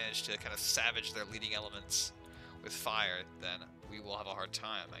 if we don't manage to kind of savage their leading elements with fire, then we will have a hard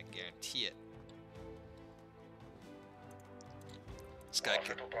time, I guarantee it. This guy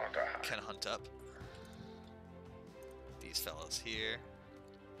can hunt up these fellows here.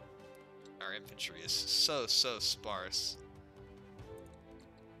 Our infantry is so sparse.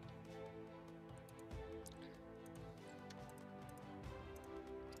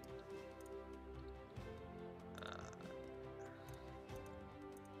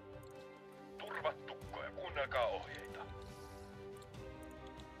 Turvat tukkoja, kuunnelkaa ohjeita.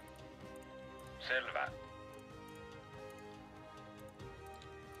 Selvä.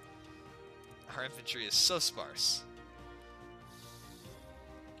 Our infantry is so sparse.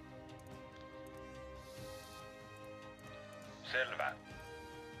 Selvä.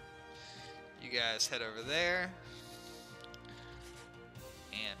 You guys head over there.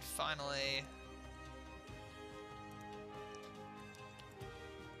 And finally,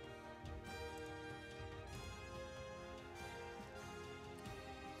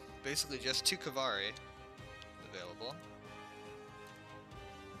 basically just 2 Kavari available.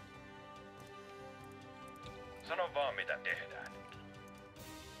 Sano vaan mitä tehdään.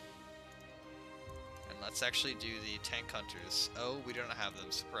 And let's actually do the tank hunters. Oh, we don't have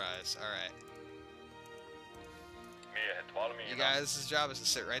them. Surprise. Alright. Miehet You valmiina. guys' job is to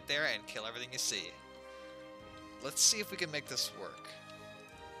sit right there and kill everything you see. Let's see if we can make this work.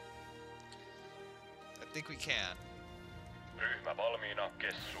 I think we can. Ryhmä valmiina,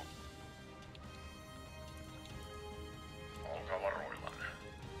 kessu. Olkaa varuillanne.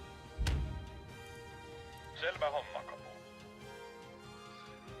 Selvä homma, kapu.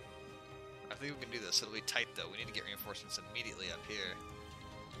 I think we can do this. It'll be tight though. We need to get reinforcements immediately up here.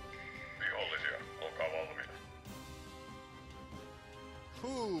 Vihollisia, olkaa valmiina.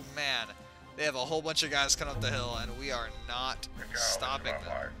 Whew, man. They have a whole bunch of guys coming up the hill, and we are not stopping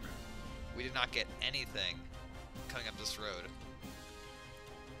them. We did not get anything coming up this road.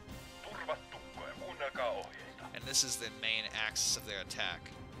 Turvat tukkoja, kuunnelkaa ohjeita. And this is the main axis of their attack.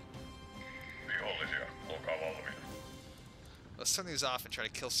 Vihollisia, olkaa valmiina. Let's turn these off and try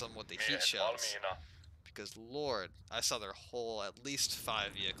to kill some with the heat Miehet shells. valmiina. Because, Lord, I saw their whole, at least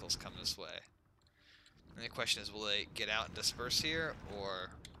 5 vehicles come this way. And the question is, will they get out and disperse here, or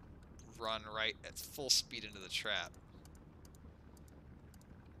run right at full speed into the trap?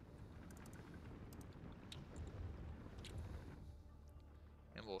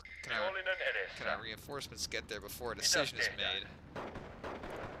 And we'll, can Vihollinen edessä. our reinforcements get there before a decision is made?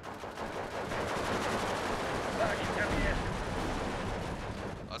 Lääkintämies.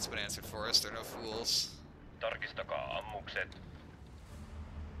 Well, that's been answered for us. They're no fools. Tarkistakaa ammukset.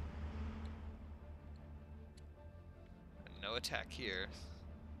 No attack here,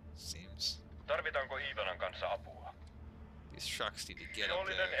 seems. Tarvitaanko Iivanan kanssa apua? These trucks need to get up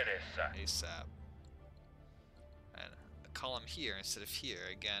Vihollinen there edessä. ASAP. And a column here instead of here.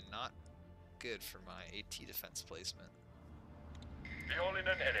 Again, not good for my AT defense placement.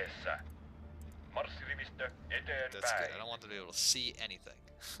 Vihollinen edessä. Marssirivistö eteenpäin. That's good. I don't want them to be able to see anything.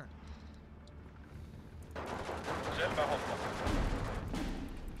 Selvä homma.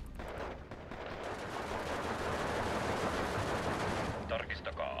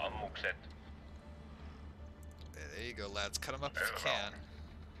 Tarkistakaa ammukset. There you go, lads. Cut them up if you can.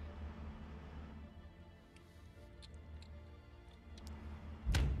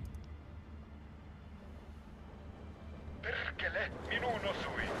 Perkele, minuun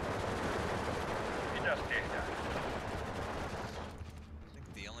osui. Mitäs tehdään? I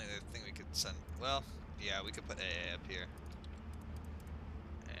think the only other thing we could send... Well, yeah, we could put AA up here.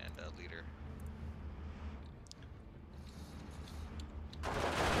 And a leader.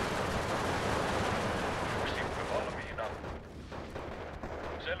 Yksikkö valmiina.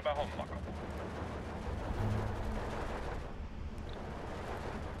 Selvä homma, kapu.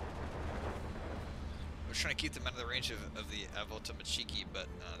 We're trying to keep them out of the range of the Avota Machiki, but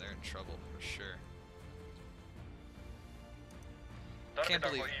they're in trouble for sure. Can't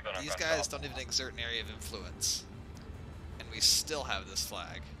believe Tarvitaanko Iivanan these kanssa guys don't apua? even exert an area of influence. And we still have this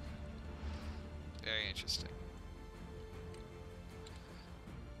flag. Very interesting.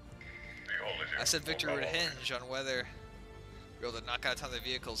 Vihollisia, I said victory olkaa would valmiina. hinge on whether we were able to knock out a ton of their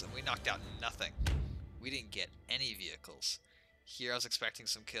vehicles, and we knocked out nothing. We didn't get any vehicles. Here I was expecting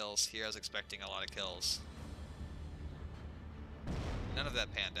some kills, here I was expecting a lot of kills. None of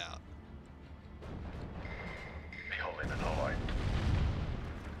that panned out. Vihollinen havaittu.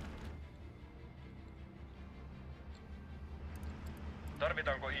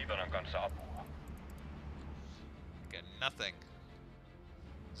 Tarvitaanko Iivanan kanssa apua? Again, nothing.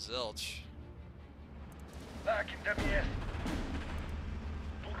 Zilch. Lääkintämies!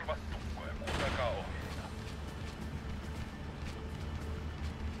 Turvat tukkoja, kuunnelkaa ohjeita.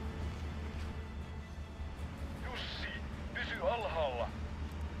 Jussi, pysy alhaalla!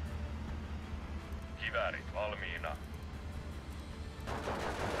 Kiväärit valmiina.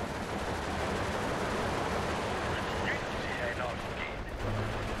 Nyt siihen on kiinni.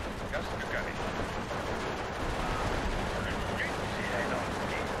 Käsky kävi. Nyt siihen on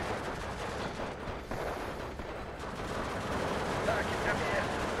kiinni. Lääkintämies!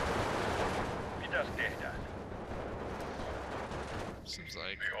 Mitäs tehdään? Seems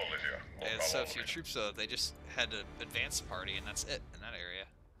like Vihollisia, they had so few troops though that they just had to advance a party, and that's it in that area.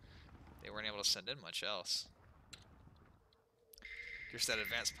 They weren't able to send in much else. Just that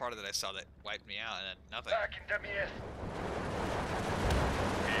advanced party that I saw that wiped me out, and then nothing. Lääkintämies!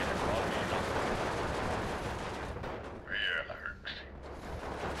 Miehet valmiina. Vielä yksi.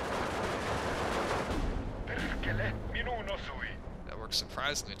 Perkele, minuun osui. That works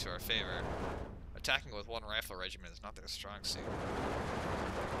surprisingly to our favor. Attacking with one rifle regiment is not their strong suit.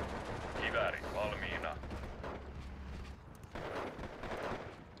 Kiväärit valmiina.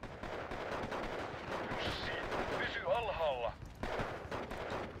 Jussi, pysy alhaalla.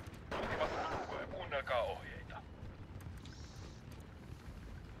 Turvat tukkoja, kuunnelkaa ohjeita.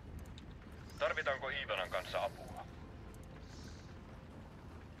 Tarvitaanko Iivanan kanssa apua?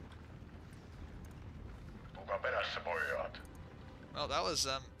 Olkaa perässä, pojat. Well, that was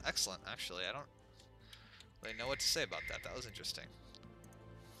excellent, actually. I don't really know what to say about that. That was interesting.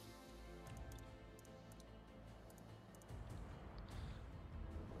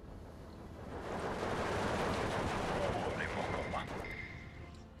 Oli mukava.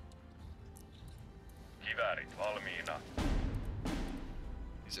 Kiväärit valmiina.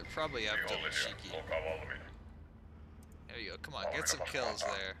 These are probably up to Vihollisia, cheeky. olkaa valmiina. There you go. Come on, get some kills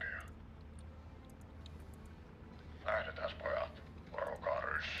there. Lähdetäs pojat. Varokaa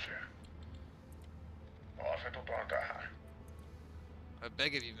ryssiä. Asetutaan tähän. I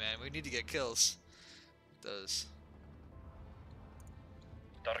beg of you, man. We need to get kills. Those.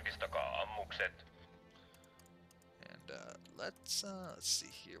 Tarkistakaa ammukset. And let's see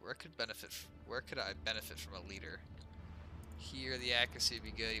here. Where could I benefit from a leader? Here, the accuracy would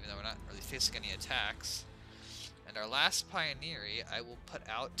be good, even though we're not really facing any attacks. And our last pioneer, I will put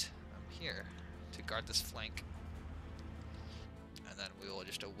out here to guard this flank. And then we will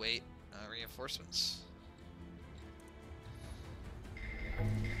just await reinforcements.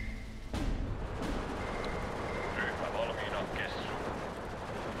 Ryhmä valmiina, kessu.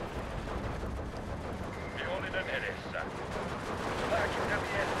 Vihollinen edessä.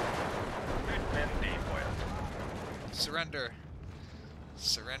 Lääkintämies. Nyt mentiin, pojat. Surrender.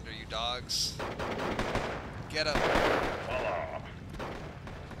 Surrender, you dogs. Get up. Palaa.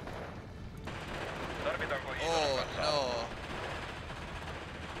 Tarvitaanko Oh, hiivan kanssa? no.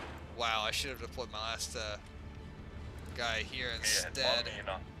 Wow, I should have deployed my last guy here Miehet instead.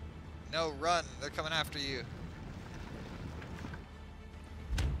 valmiina. No, run! They're coming after you.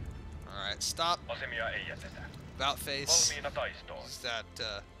 Alright, stop. Asemia ei jätetä. About face. Valmiina taistoon. Use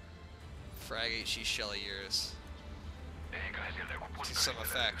that frag HE shell of yours Eiköhän sieltä joku to puskari some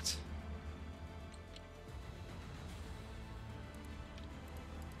effect.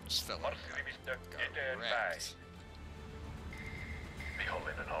 Just felt like Marssirivistö got eteenpäin. wrecked.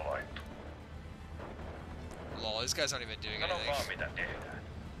 Vihollinen havaittu. Lol, these guys aren't even doing Sano vaan anything. mitä tehdään.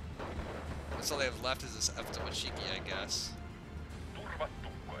 That's all they have left is this Eftamachiki, I guess. Turvat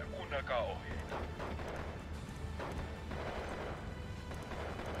tukkoja, kuunnelkaa ohjeita.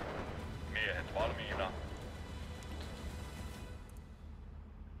 Miehet valmiina.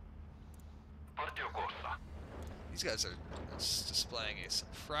 Partio koossa. These guys are displaying a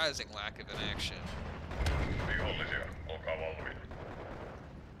surprising lack of inaction. Vihollisia, olkaa valmiina.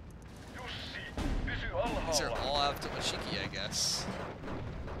 Jussi, pysy These are alhaalla. all Eftamachiki, I guess.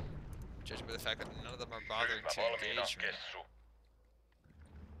 Judging by the fact that none of them are bothering Ryhmä to valmiina, engage me. kessu.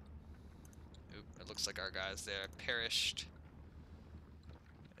 Oop, it looks like our guys there perished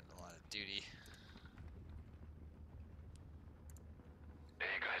in a lot of duty.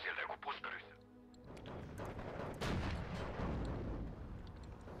 Eiköhän sieltä joku puskari.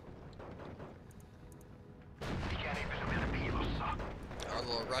 Mikään ei pysy meiltä piilossa. Our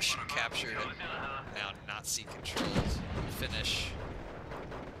little Russian captured and now Nazi controlled Finnish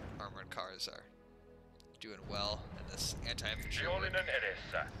armored cars are doing well in this anti-infantry work. Vihollinen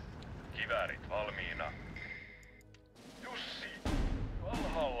edessä. Kiväärit valmiina. Jussi,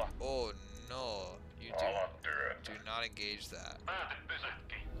 alhaalla. Oh no, you Alat työntä. do not engage that. Pääte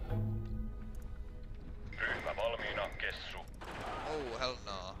pysäkki. Ryhmä valmiina, kessu. Oh hell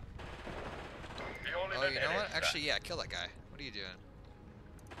no. Vihollinen Oh, you know what? edessä. Actually, yeah, kill that guy. What are you doing?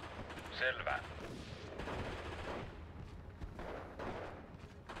 Selvä.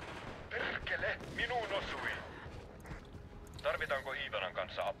 Perkele, minuun osui. Tarvitaanko Iivanan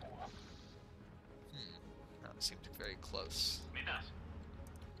kanssa apua? That seemed very close. Mitäs?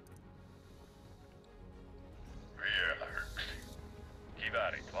 Vielä yksi.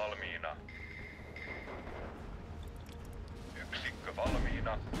 Kiväärit valmiina. Yksikkö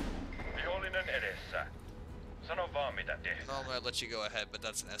valmiina. Vihollinen edessä. Sano vaan mitä tehdään. Normally I'd let you go ahead, but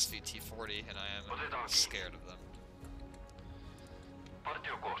that's an SVT-40, and I am scared of them.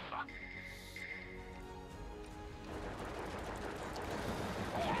 Partio koossa.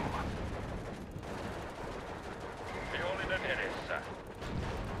 Kuuluva. Vihollinen edessä.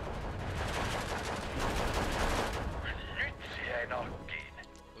 Nyt jäi nalkkiin.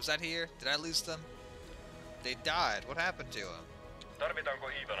 Was that here? Did I lose them? They died. What happened to them? Tarvitaanko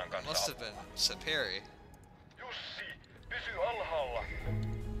Iivanan It kanssa must have apua? been Saperi. Jussi, pysy alhaalla.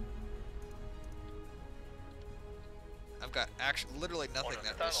 I've got literally nothing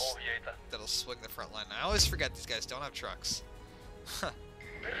Odotetaan ohjeita. that'll swing the front line. I always forget these guys don't have trucks.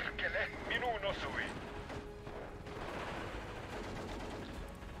 Perkele, minuun osui.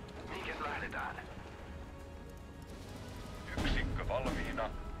 Minkäs lähdetään? Yksikkö valmiina.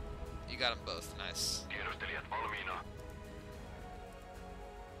 You got them both. Nice. Tiedustelijat valmiina.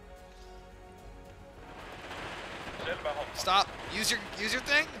 Selvä homma. Stop. Use your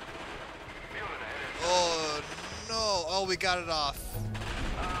thing. Oh no. Oh, we got it off.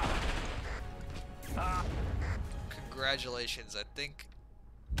 Congratulations. I think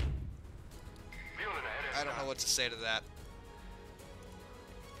I don't know what to say to that.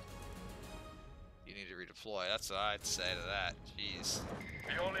 You need to redeploy. That's what I'd say to that. Jeez.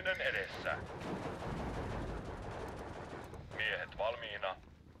 Vihollinen edessä. Miehet valmiina.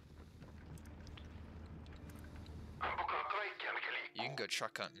 Ampukaa kaikkia, mikä liikkuu. You can go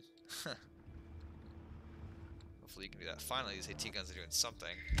truck hunting. Hopefully you can do that. Finally, these AT guns are doing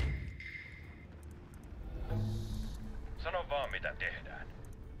something. Sano vaan mitä tehdään.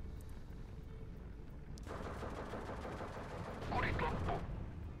 Kudit loppu.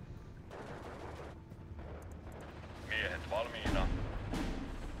 Miehet valmiina.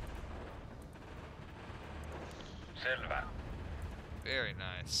 Selvä. Very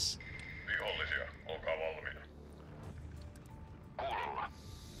nice. Vihollisia, olkaa valmiina. Kuulolla.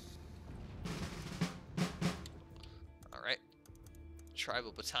 Alright.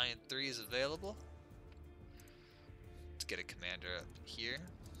 Tribal Battalion 3 is available. Let's get a commander up here.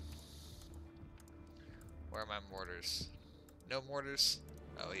 Where are my mortars? No mortars?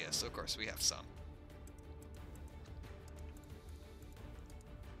 Oh yes, of course we have some.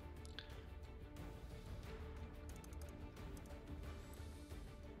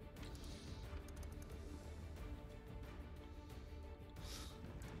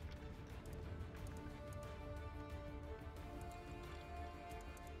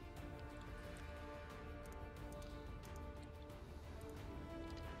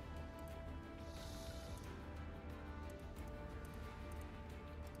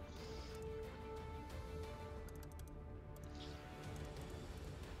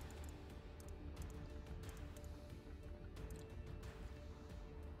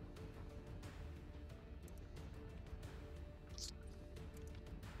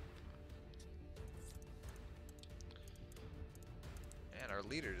 And our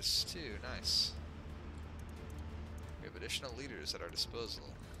leaders too, nice. We have additional leaders at our disposal.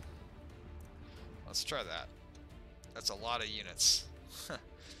 Let's try that. That's a lot of units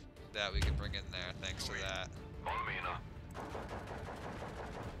that we can bring in there thanks to that. Valmiina.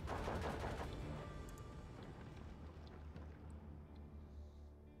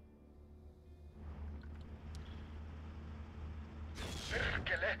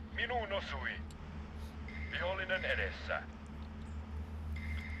 Perkele, minuun osui. Vihollinen edessä.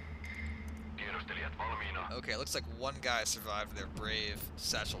 Tiedostelijat valmiina. Okay, it looks like one guy survived their brave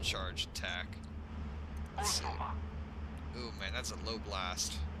satchel charge attack. Let's see. Kuuluma. Ooh man, that's a low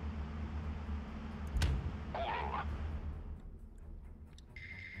blast. Kuulolla.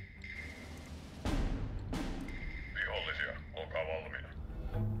 Vihollisia, olkaa valmiina.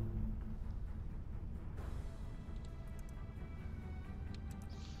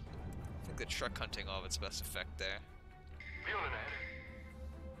 I think the truck hunting will have its best effect there. Vihollinen edessä.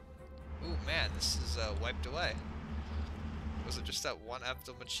 Ooh man, this is wiped away. Was it just that one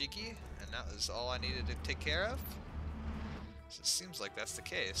Abdul Machiki? And that was all I needed to take care of? So it seems like that's the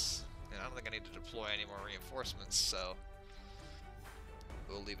case. And I don't think I need to deploy any more reinforcements, so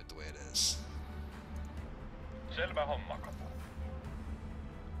we'll leave it the way it is. Selvä homma, kapu.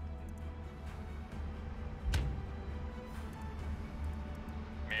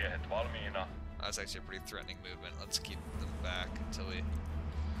 Miehet valmiina. That's actually a pretty threatening movement. Let's keep them back until we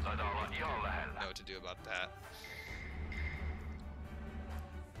Taitaa olla ihan lähellä. know what to do about that.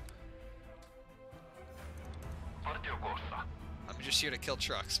 Partio koossa. I'm just here to kill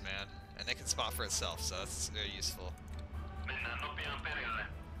trucks, man. And they can spot for itself, so that's very useful. Mennään nopeaan perille.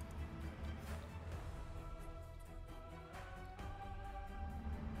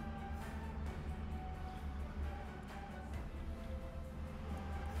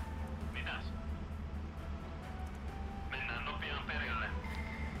 Mitäs? Mennään nopeaan perille.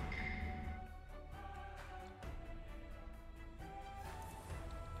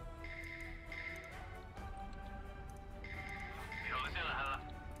 Vihollisia lähellä.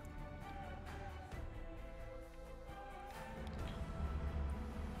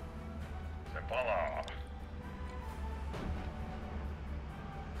 Se palaa.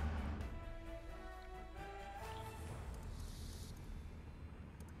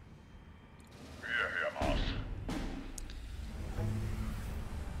 Miehiä maassa.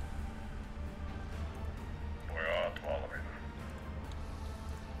 Pojat valmiina.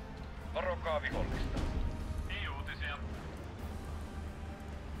 Varokaa vihollista. Ei uutisia.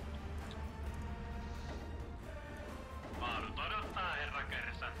 Maadut odottaa, herra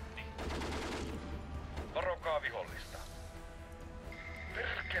kersantti.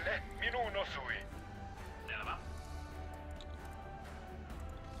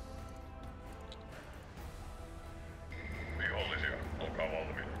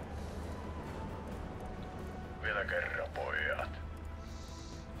 Vielä kerran, pojat.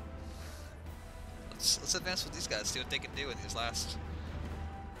 Let's advance with these guys, see what they can do in these last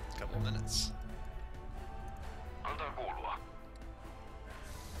couple minutes. Antaa kuulua.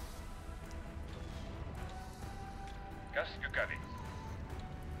 Käsky kävi.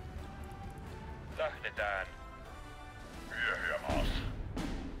 Lähdetään. Miehiä maassa.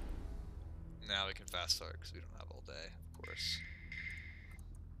 Now we can fast forward because we don't have all day, of course.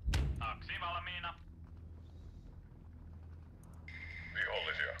 Taksi valmiina.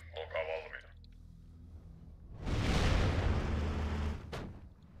 Vihollisia, olkaa valmiina.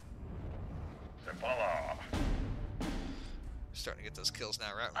 Se palaa. We're starting to get those kills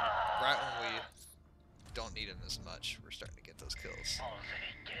now. Right when we don't need them as much, we're starting to get those kills.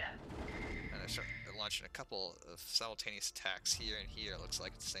 And they're launching a couple of simultaneous attacks here and here, it looks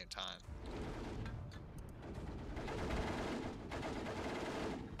like, at the same time.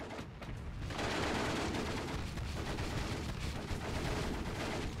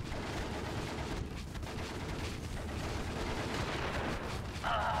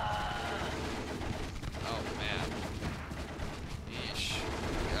 Oh man. Yeesh.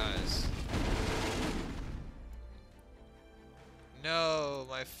 Guys. No,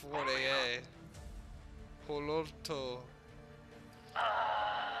 my Ford AA. Polorto.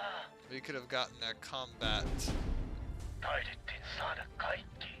 We could have gotten their combat. Taidettiin saada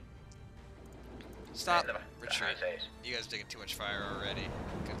kaikki. Stop. Selvä. Retreat. Tähän seis. You guys taking too much fire already.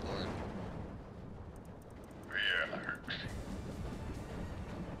 Good lord. Vielä yksi.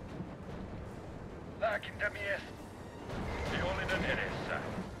 Lääkintämies. Vihollinen edessä.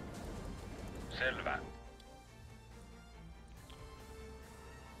 Selvä.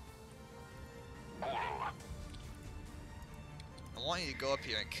 Kuulolla. I want you to go up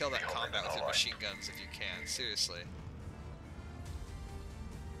here and kill that combat with your machine guns if you can. Seriously.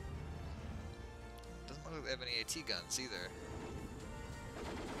 Doesn't look like they have any AT guns either.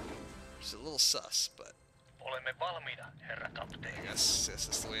 Just a little sus, but Olemme valmiina, herra I kapteeni. guess this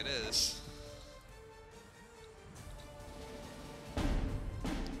is the way it is.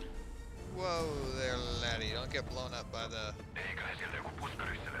 Whoa there, laddie. Don't get blown up by the... Eiköhän sieltä joku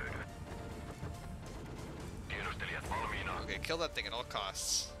puskarissä löydy. Tiedustelijat valmiina. Okay, kill that thing at all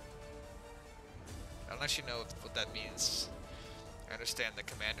costs. I don't actually know what that means. I understand the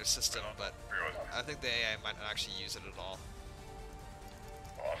commander system, but I think the AI might not actually use it at all.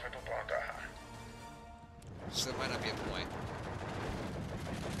 Asetutaan tähän. So there might not be a point.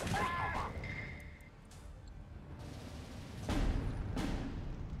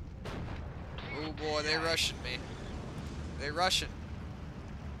 Oh boy, they rushing me. They rushing.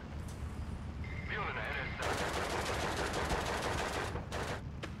 Vihollinen edessä.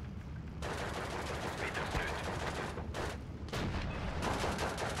 Mitäs nyt?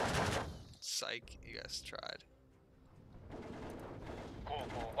 Psych, you guys tried.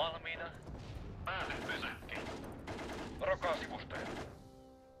 KK valmiina. Pääse pysäkkiin. Varokaa sivustoja.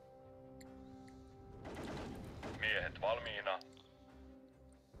 Miehet valmiina.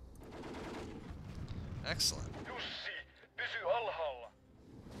 Excellent. Jussi, pysy alhaalla.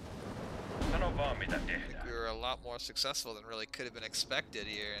 Sano vaan mitä I think tehdään. we were a lot more successful than really could have been expected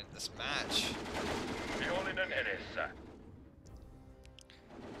here in this match. Vihollinen edessä.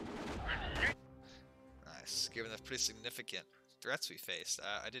 Nice, given the pretty significant threats we faced.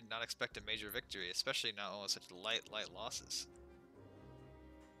 I did not expect a major victory, especially not with such light losses.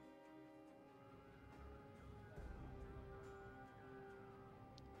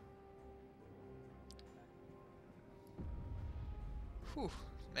 Whew,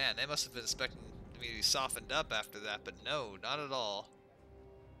 man, they must have been expecting me to be softened up after that, but no, not at all.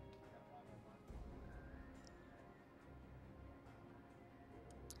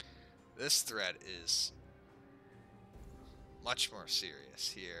 This threat is much more serious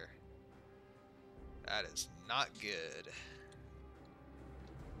here. That is not good.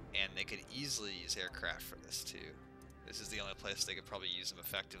 And they could easily use aircraft for this too. This is the only place they could probably use them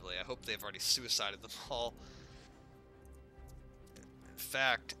effectively. I hope they've already suicided them all. In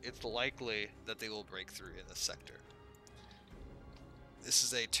fact, it's likely that they will break through in this sector. This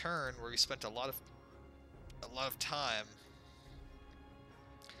is a turn where we spent a lot of time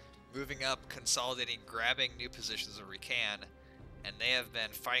moving up, consolidating, grabbing new positions where we can, and they have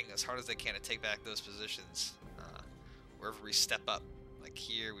been fighting as hard as they can to take back those positions wherever we step up. Like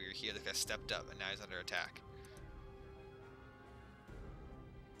here, we were here, the guy stepped up, and now he's under attack.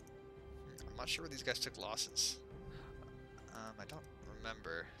 I'm not sure where these guys took losses. I don't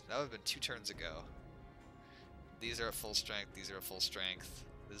remember. That would have been 2 turns ago. These are at full strength, these are at full strength,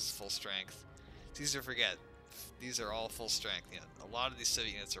 this is full strength. It's easy to forget. These are all full strength. You know, a lot of these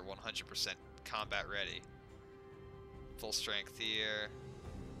Soviet units are 100% combat ready. Full strength here.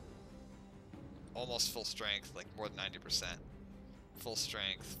 Almost full strength, like more than 90%. Full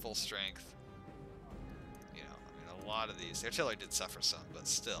strength, full strength. You know, I mean, a lot of these. The artillery did suffer some, but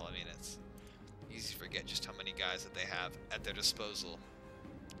still, I mean, it's easy to forget just how many guys that they have at their disposal.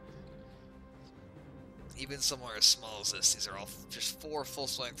 Even somewhere as small as this, these are all just 4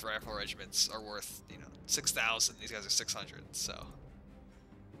 full-strength rifle regiments are worth, you know, 6,000. These guys are 600, so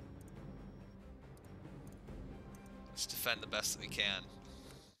let's defend the best that we can.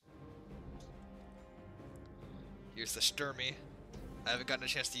 Here's the Sturmy. I haven't gotten a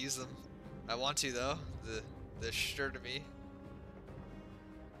chance to use them. I want to though. The Sturmy.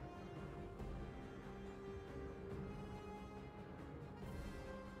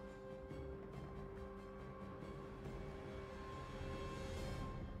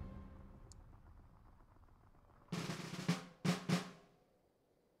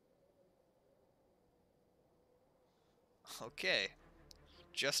 Okay.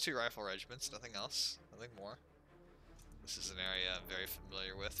 Just 2 rifle regiments, nothing else, nothing more. This is an area I'm very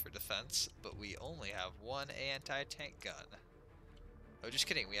familiar with for defense, but we only have 1 anti-tank gun. Oh, just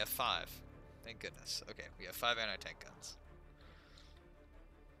kidding, we have 5. Thank goodness. Okay, we have 5 anti-tank guns.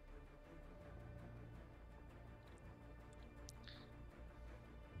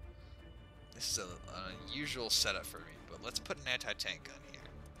 This is an unusual setup for me, but let's put an anti-tank gun here.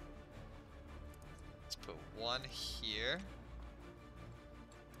 Let's put 1 here.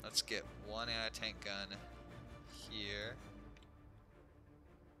 Let's get 1 anti-tank gun here.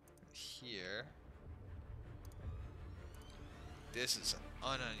 Here. This is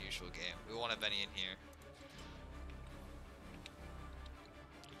an unusual game. We won't have any in here.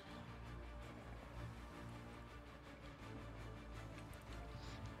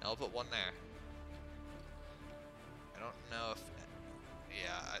 I'll put 1 there. I don't know if...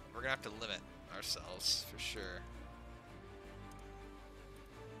 Yeah, we're gonna have to limit ourselves for sure.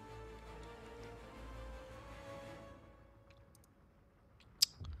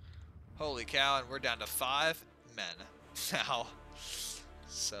 Holy cow, and we're down to 5 men now.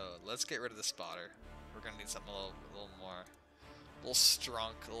 So let's get rid of the spotter. We're gonna need something a little more, a little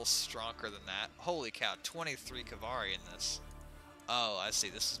stronger than that. Holy cow, 23 Kavari in this. Oh, I see.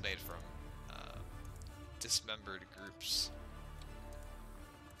 This is made from dismembered groups.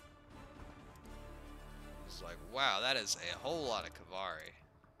 It's like, wow, that is a whole lot of Kavari.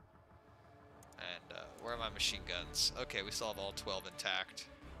 And where are my machine guns? Okay, we still have all 12 intact.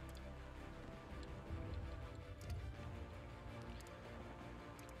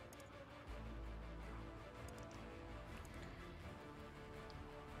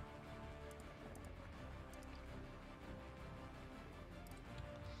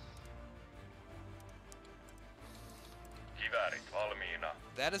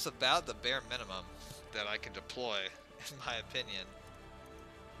 That is about the bare minimum that I can deploy, in my opinion.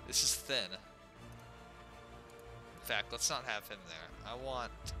 This is thin. In fact, let's not have him there. I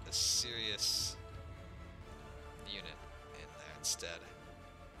want a serious unit in there instead.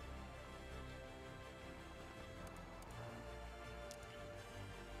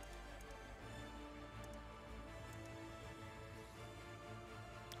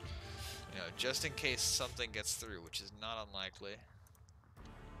 You know, just in case something gets through, which is not unlikely.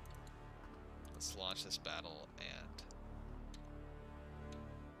 Let's launch this battle and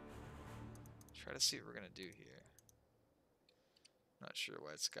try to see what we're gonna do here. Not sure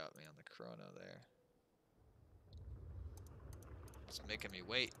why it's got me on the chrono there. It's making me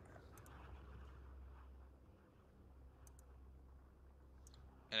wait.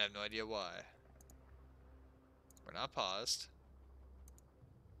 And I have no idea why. We're not paused.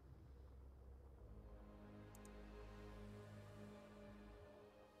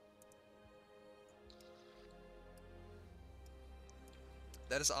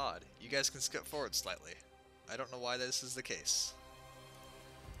 That is odd. You guys can skip forward slightly. I don't know why this is the case.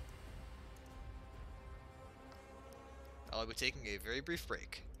 I'll be taking a very brief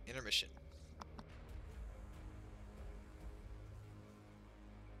break. Intermission.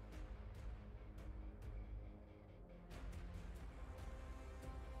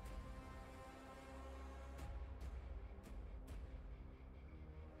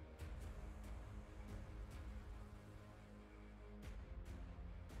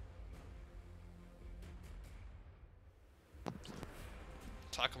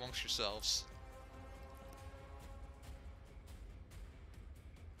 Talk amongst yourselves.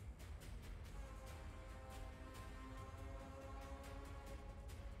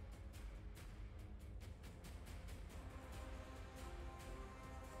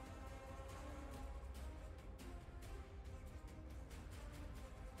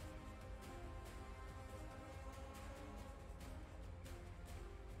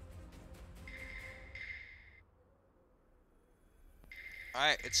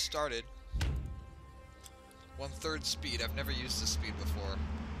 Alright, it started. 1/3 speed. I've never used this speed before.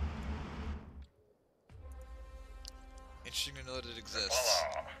 Interesting to know that it exists.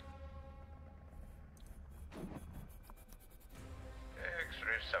 Palaa. Yksi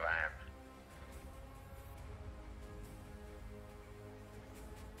ryssä vähemmän.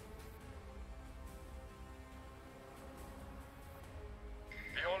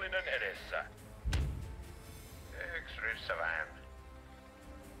 Vihollinen edessä. Yksi ryssä vähemmän.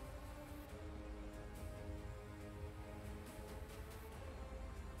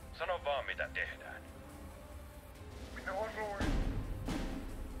 Sano vaan mitä tehdään. Minä osuin.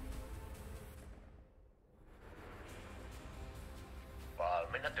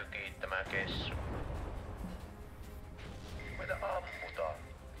 Valmiina tykittämään kessu. Meitä ammutaan.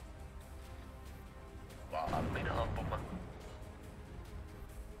 Valmiina ampumaan.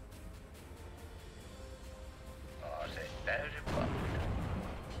 Ase täysin valmiina.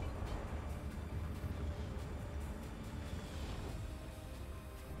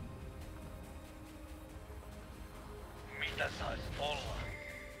 Mitä sais olla?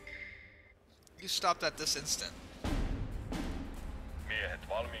 You stopped at this instant. Miehet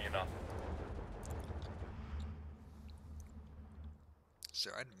valmiina.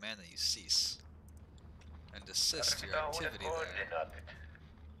 Sir, I demand that you cease and desist your Tarvitaan uudet activity there. koordinaatit.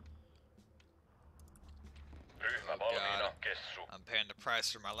 Ryhmä Oh valmiina. god. Kessu. I'm paying the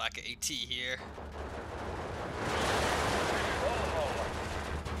price for my lack of AT here. Alhaalla.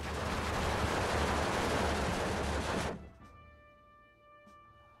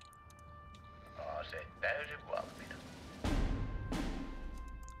 Ase täysin valmiina.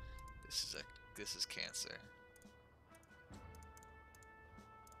 This is cancer.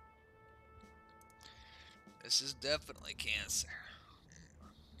 This is definitely cancer.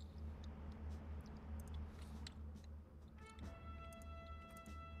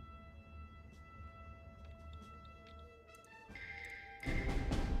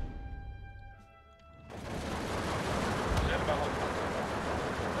 Selvä homma.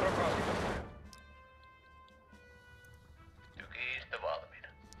 Rokastus. Tykistö valmiina.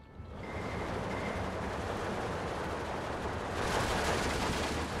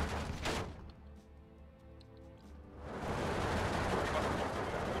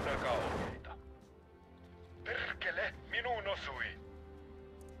 Kuunnelkaa ohjeita. Perkele, minuun osui.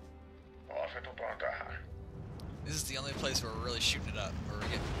 Asetutaan tähän. This is the only place where we're really shooting it up, where we're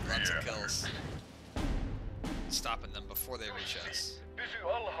getting runs of kills. Stopping them before they reach us. Pysy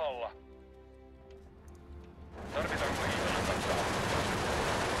alhaalla. Tarvitaanko Iivanan kanssa apua?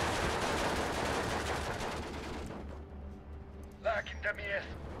 Lääkintämies.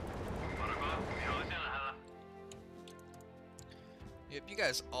 Yep, you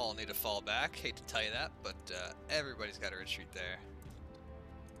guys all need to fall back. Hate to tell you that, but everybody's got to retreat there.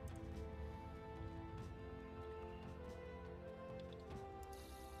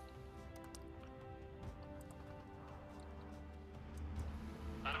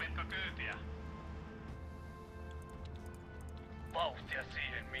 Tarvitko kyytiä? Vauhtia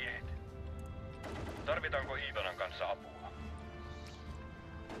siihen, miehet. Tarvitaanko Iivanan kanssa apua?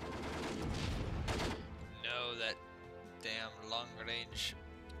 No, that damn long range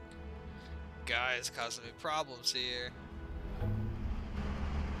guy is causing me problems here.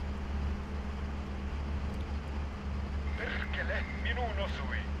 Perkele, minuun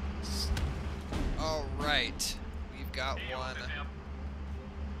osui. All right, we've got one.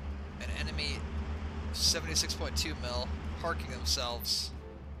 An enemy 76.2 mil parking themselves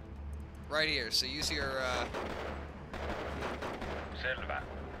right here. So use your Selvä.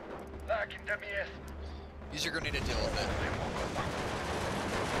 Lääkintämies. use your grenade to deal with it.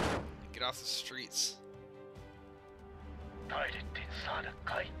 Get off the streets. Taidettiin saada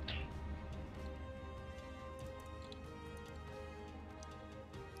kaikki.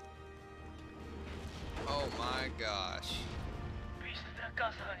 Oh my gosh. Pistetään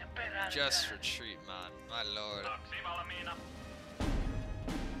kasaan ja perään. Just retreat, man. My lord. Taksi valmiina.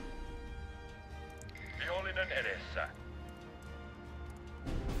 Vihollinen edessä.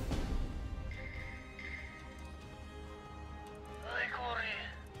 Ai kuri.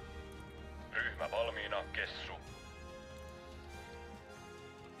 Ryhmä valmiina, kessu.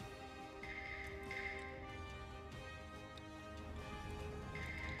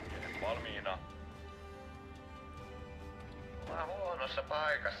 Miehet valmiina. Mä oon huonossa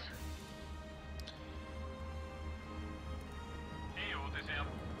paikassa. Ei uutisia.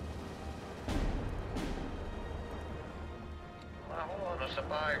 Mä oon huonossa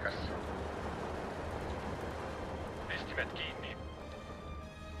paikassa. Pistimet kiinni.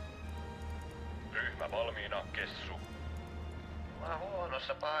 Ryhmä valmiina, kessu. Mä oon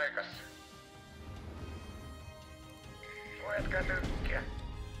huonossa paikassa. Suojatkaa tykkiä.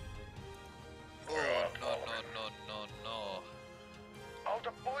 Oh, no.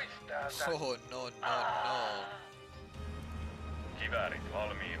 Auta pois täältä. Oh, no. Kiväärit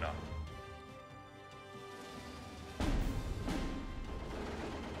valmiina.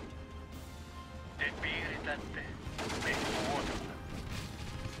 Te piiritätte. Me tuotamme.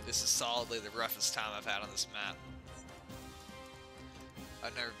 This is solidly the roughest time I've had on this map.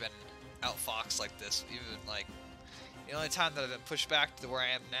 I've never been outfoxed like this. Even like the only time that I've been pushed back to where I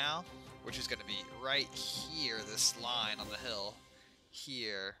am now, which is going to be right here, this line on the hill,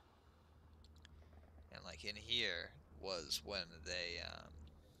 here, and like in here, was when they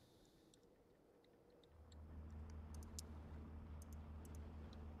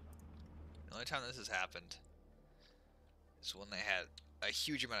the only time this has happened is when they had a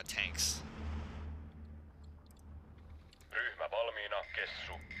huge amount of tanks. Ryhmä valmiina,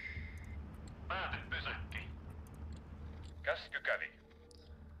 Kessu. Pääty pysäkki. Käsky kävi.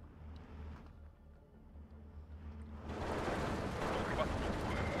 Turvattu,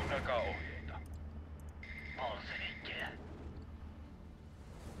 kuunnelkaa ohjeita. Bolsevikkejä.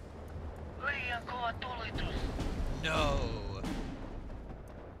 Liian kova tulitus. No!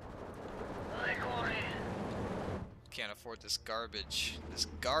 Lekuri. Can't afford this garbage. This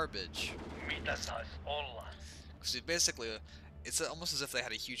garbage. Mitä sais olla? Because basically, it's almost as if they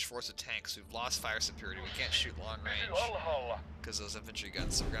had a huge force of tanks. We've lost fire superiority. We can't shoot long Pysy range alhaalla. because those infantry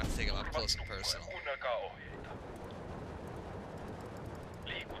guns. So we're gonna have to take them up close and personal. Kuunnelkaa ohjeita.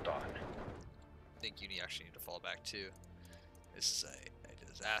 Liikutaan. I think you actually need to fall back too. This is a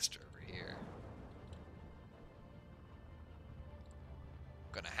disaster over here.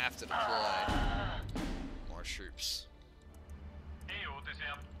 Gonna have to deploy more troops. Ei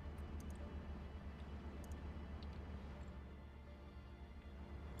uutisia.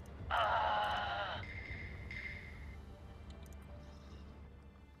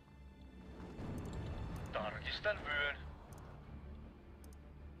 Tarkistan vyön.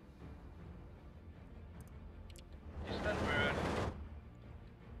 Tarkistan vyön.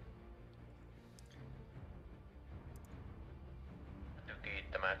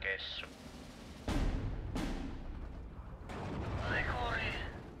 Kiittämään Kessu. Lekuri.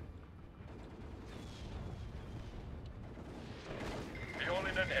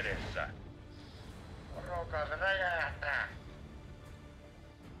 Vihollinen edessä. Varokaa, se räjähtää.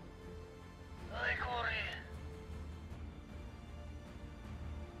 Lekuri.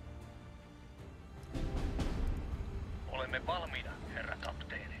 Olemme valmiina, herra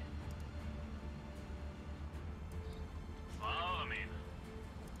kapteeni. Valmiina.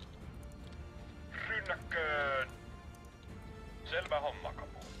 Rynnäkköön! Selvä homma,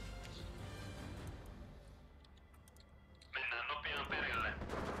 kapu. Mennään nopeaan perille.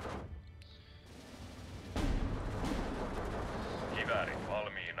 Kiväärit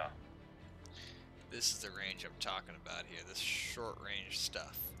valmiina. This is the range I'm talking about here. This short range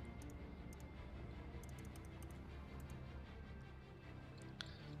stuff.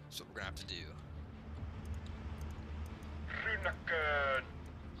 That's what we're gonna have to do. Rynnäkköön!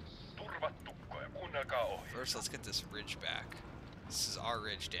 Turvattukkoja, kuunnelkaa ohjeita. First, let's get this ridge back. This is our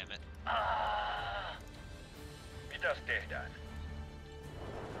ridge, damn it. Mitäs tehdään?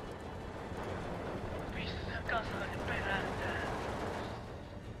 Missä kasari perättää?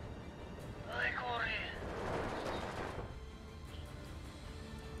 Lekuri.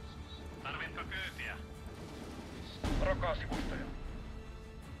 Tarvitko kyytiä? Varokaa sivustoja.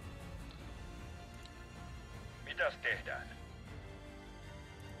 Mitäs tehdään?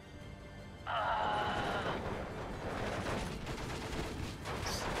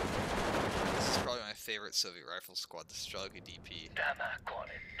 This is probably my favorite Soviet rifle squad, the Strelka DP. Tämä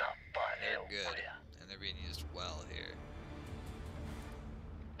kone tappaa They're good, eukkoja. and they're being used well here.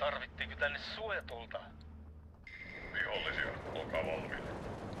 Tarvittiinko tänne suojatulta? Vihollisia, olkaa valmiina.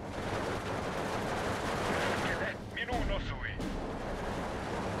 Perkele, minuun osui.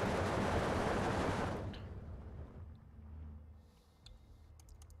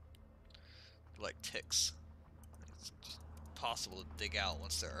 Like ticks. It's just possible to dig out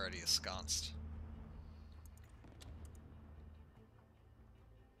once they're already ensconced.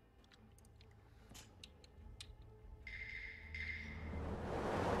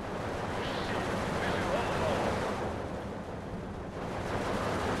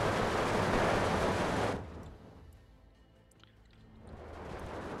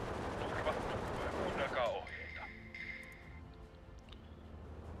 Turvattukkoja, kuunnelkaa ohjeita.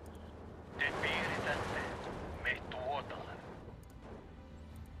 Te piiritätte, me tuotaan.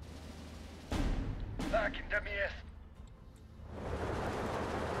 Lääkintämies!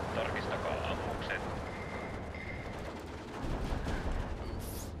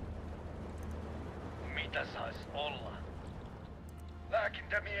 Mitä sais olla?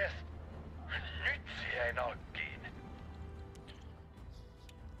 Lääkintämies! Nyt jäi nalkkiin.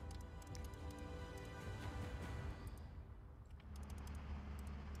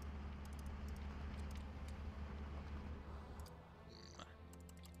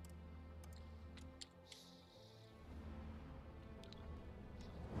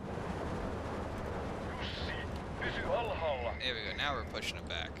 Jussi, pysy alhaalla. There we go. Now we're pushing it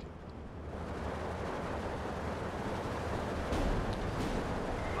back.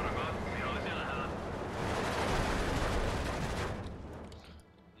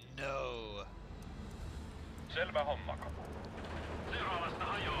 No. Selvä hommako. Seuraavasta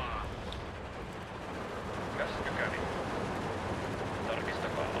hajoaa. Käsky kävi.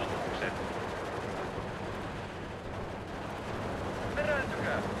 Tarkistakaa ammukset.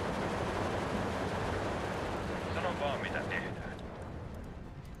 Perääntykää! Sano vaan mitä tehdään.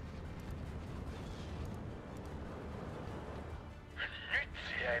 Nyt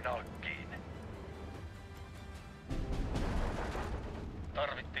se jäi nalkkiin.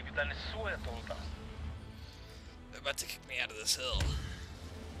 Tarvittiinko tänne suojatulta? They're about to kick me out of this hill.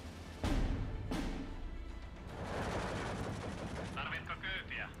 Tarvitko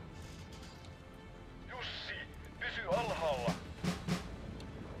kyytiä? Jussi, pysy alhaalla.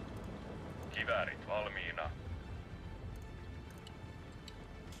 Kiväärit valmiina.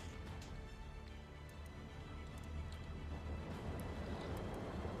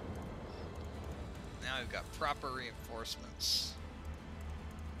 Now we've got proper reinforcements.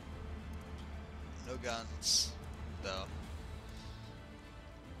 No guns, though.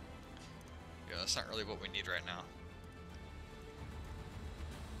 Yeah, that's not really what we need right now.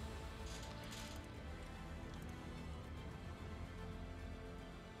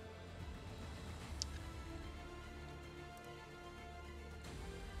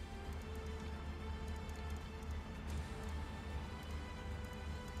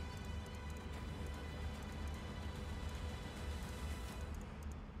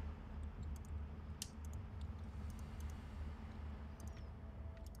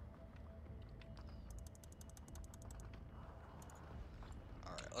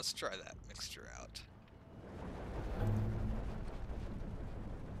 Let's try that mixture out.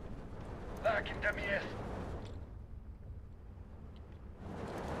 Lääkintämies!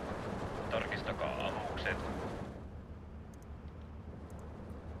 Tarkistakaa ammukset.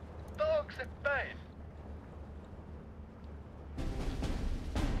 Taaksepäin!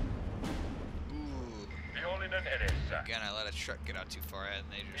 Ooh. Vihollinen edessä. Again, I let a truck get out too far ahead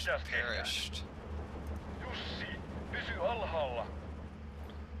and they just Mitäs tehdään? perished. Jussi, pysy alhaalla.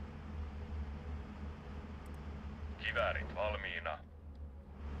 Kiväärit valmiina.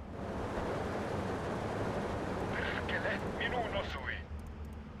 Perkele, minuun osui.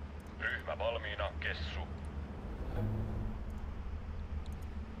 Ryhmä valmiina, kessu.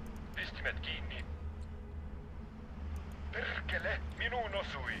 Pistimet kiinni. Perkele, minuun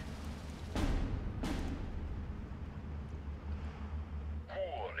osui.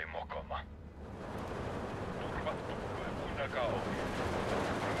 Kuoli mokoma. Turvattu, kuunnelkaa ohi.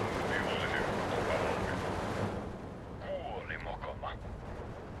 Vihollisen ohi. Kuoli mokoma.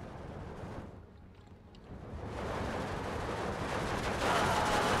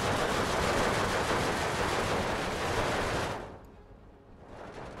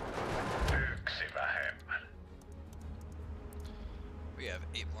 Yksi vähemmän. We have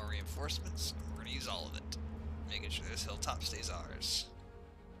 8 more reinforcements, and we're gonna use all of it, making sure this hilltop stays ours.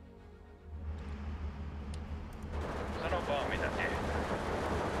 Sano vaan mitä tehdään.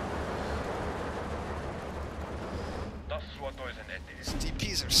 Tassua toisen eteen. These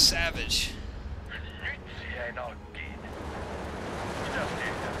DPs are savage. Nyt se jäi nalkkiin. Mitäs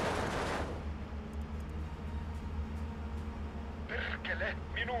tehdään? Perkele,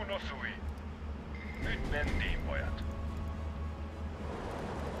 minuun osui. Nyt mentiin, pojat.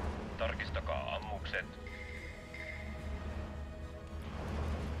 Tarkistakaa ammukset.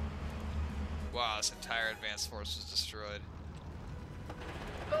 Wow, this entire advanced force was destroyed.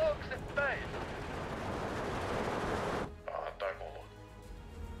 Taaksepäin! Antai mulla.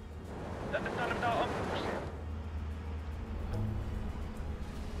 Tänne tarvitaan ammuksia.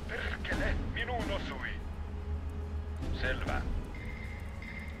 Perkele, minuun osui. Selvä.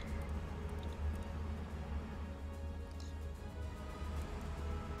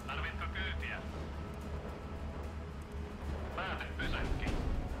 Tarvitko kyytiä? Päätä pysäkki.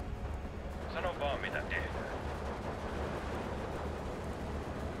 Sano vaan mitä tehdään.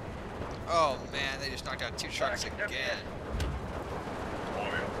 Oh man, they just knocked out 2 trucks again.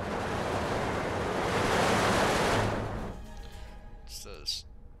 It's those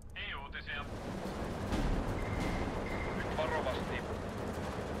Ei uutisia. Varmasti.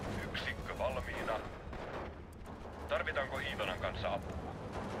 Yksikkö valmiina. Tarvitaanko Iivanan kanssa apua?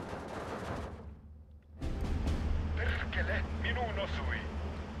 Perkele, minuun osui.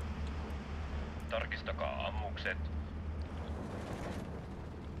 Tarkistakaa ammukset.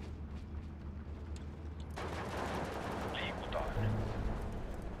 Liikutaan.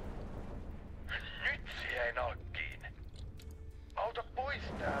 Nyt jäi nalkkiin. Auta pois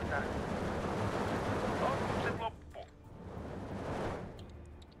täältä. Ammukset loppu.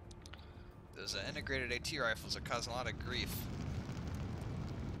 Those integrated AT rifles are causing a lot of grief.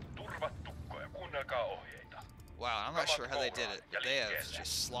 Turvat tukkoja, kuunnelkaa ohjeita. Wow, I'm not sure how they did it, but they have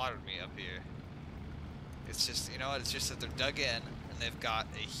just slaughtered me up here. It's just, you know what, it's just that they're dug in, and they've got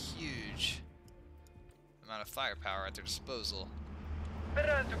a huge amount of firepower at their disposal.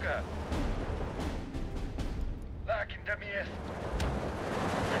 Perääntykää! Lääkintämies!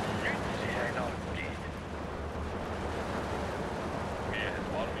 Nyt siihen nalkkiin!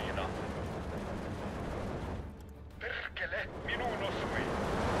 Miehet valmiina. Perkele, minuun osui!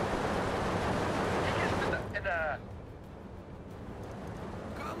 Ei kestetä enää!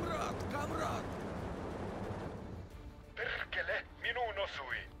 Камрад, камрад! Perkele, minuun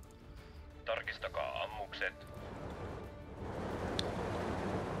osui! Tarkistakaa ammukset.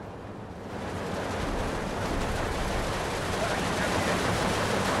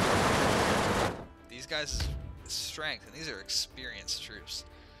 These guys' strength, and these are experienced troops,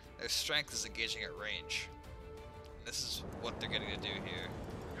 their strength is engaging at range. And this is what they're getting to do here.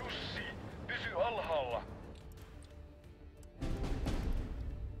 Jussi, pysy alhaalla!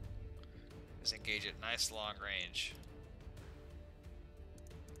 Is engage at nice long range.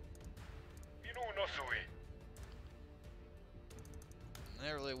 Minuun osui! And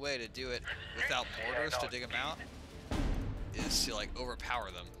the only way to do it without mortars to dig them out is to like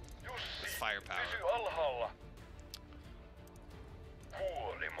overpower them with Jussi, firepower. pysy alhaalla!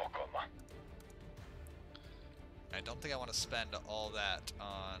 Kuoli mokoma. I don't think I want to spend all that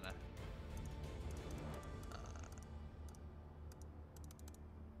on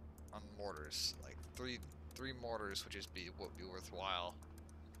mortars. Like three mortars would just be worthwhile.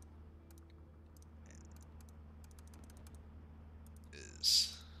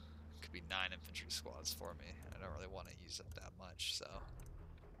 Could be 9 infantry squads for me. I don't really want to use up that much, so.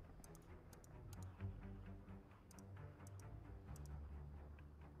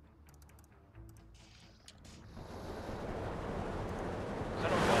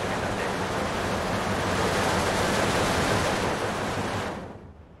 Sano vaan mitä teet.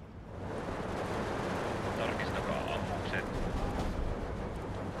 Tarkistakaa ammukset.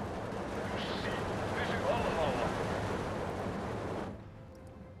 Jussi, pysy alhaalla.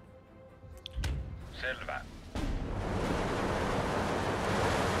 Selvä.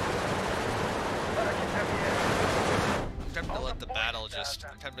 I'm tempted to let the battle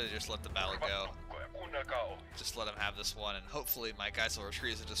let the battle go. Tukkoja, kuunnelkaa ohjeita. Just let them have this one, and hopefully my guys will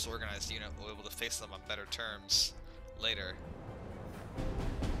retreat as a disorganized unit. We'll be able to face them on better terms later.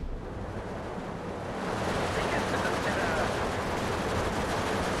 Ei kestetä enää.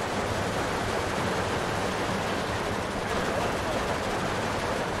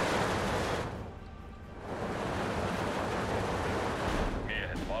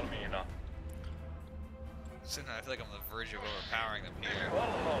 Miehet valmiina. Soon I feel like I'm on the verge of overpowering them here. Pysy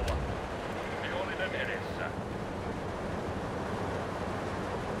alhaalla. Vihollinen edessä.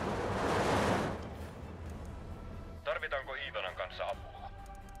 Tarvitaanko Iivanan kanssa apua?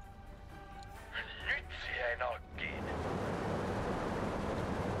 Nyt jäi nalkkiin.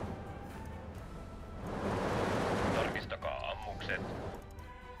 Tarkistakaa ammukset.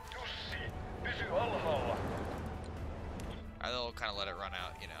 Jussi, pysy alhaalla. I'll kind of let it run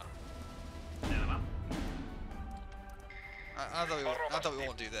out, you know. Selvä. Not that we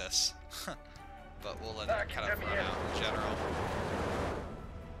won't do this, but we'll let it kind of run out in general.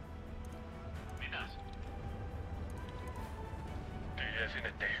 Mitäs? Tiesin,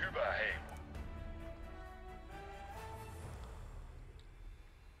 ettei hyvä heilu.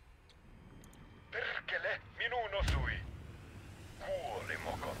 Perkele, minuun osui. Kuoli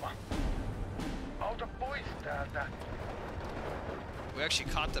mokoma. Auta pois täältä. We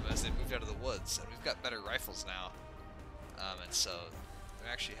actually caught them as they moved out of the woods, and we've got better rifles now. And so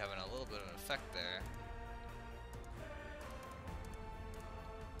they're actually having a little bit of an effect there.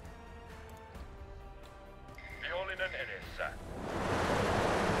 Vihollinen edessä.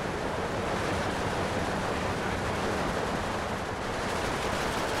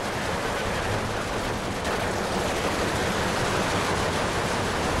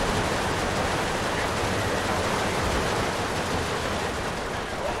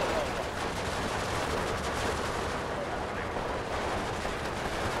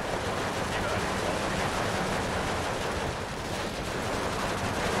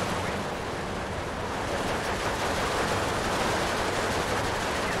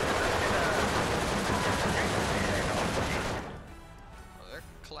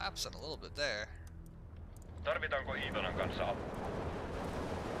 collapsing a little bit there. Tarvitaanko Iivanan kanssa apua?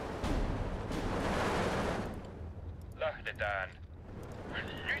 Lähdetään.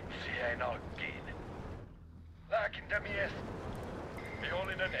 Nyt siihen nalkkiin. Lääkintämies.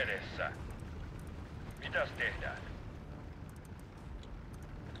 Vihollinen edessä. Mitäs tehdään?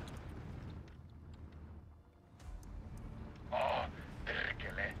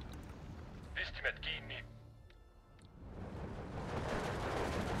 Perkele. Pistimet kiinni.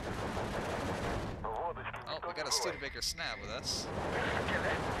 Oh, we got a Studebaker snap with us.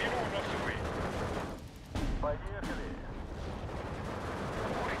 Perkele. Minuun osui.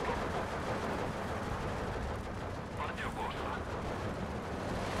 Partiokoossa.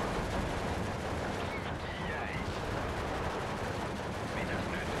 Jäi. Mitäs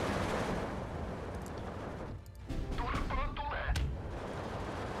nyt? Turpaa tulee.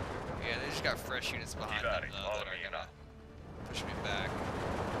 Yeah, they just got fresh units behind them though that are gonna push me back.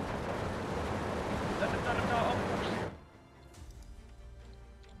 Tänne tarvitaan ammuksia.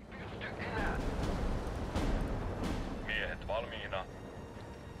 Pysty enää. Miehet valmiina.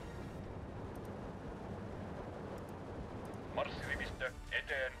 Marssirivistö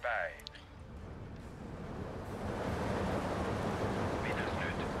eteenpäin. Mitäs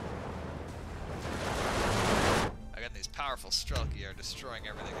nyt? I got these powerful Strelki destroying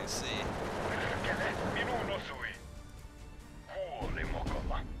everything they see. Perkele, minuun osui. Kuoli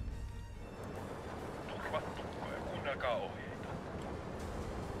mokoma. Turvat tukkoja, kuunnelkaa ohjeita.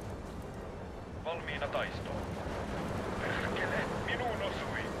 Valmiina taistoon. Perkele, minuun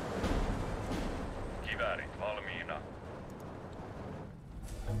osui. Kiväärit valmiina.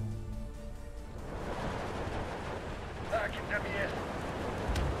 Lääkintämies.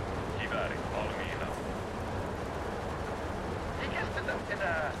 Kiväärit valmiina. Ei kestetä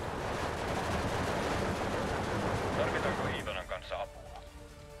enää. Tarvitaanko Iivanan kanssa apua?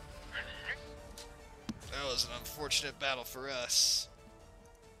 That was an unfortunate battle for us.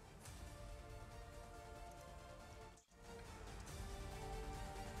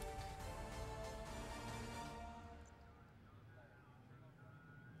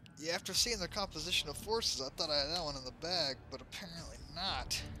 Yeah, after seeing the composition of forces, I thought I had that one in the bag, but apparently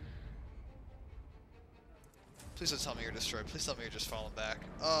not. Please don't tell me you're destroyed. Please tell me you're just falling back.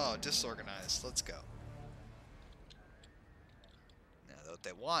 Oh, disorganized. Let's go. Now, what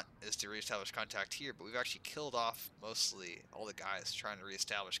they want is to reestablish contact here, but we've actually killed off mostly all the guys trying to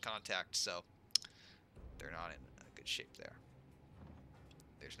reestablish contact, so they're not in a good shape there.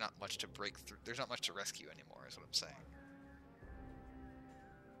 There's not much to break through. There's not much to rescue anymore, is what I'm saying.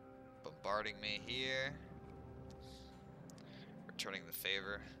 Bombarding me here. Returning the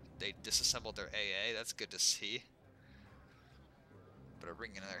favor. They disassembled their AA. That's good to see. Better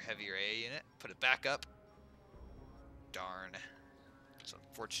bring in another heavier AA unit. Put it back up. Darn. It's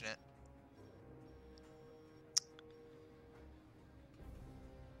unfortunate.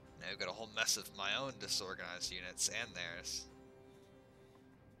 Now we've got a whole mess of my own disorganized units and theirs.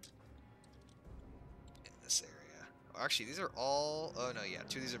 In this area. Oh, actually, these are all... Oh, no, yeah.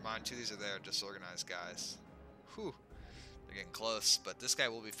 2 of these are mine. 2 of these are their disorganized guys. Whew. They're getting close, but this guy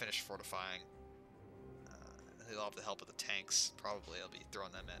will be finished fortifying. He'll have the help of the tanks. Probably I'll be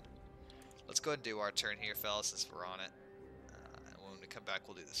throwing them in. Let's go ahead and do our turn here, fellas, since we're on it. And when we come back,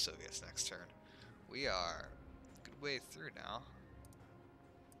 we'll do the Soviets next turn. We are a good way through now.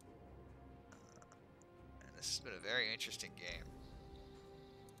 And this has been a very interesting game.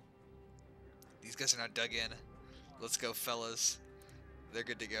 These guys are now dug in. Let's go, fellas. They're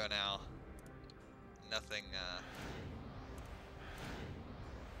good to go now. Nothing,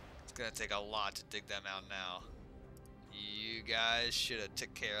 it's gonna take a lot to dig them out now. You guys should have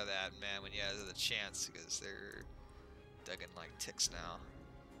took care of that, man, when you guys had the chance, because they're dug in like ticks now.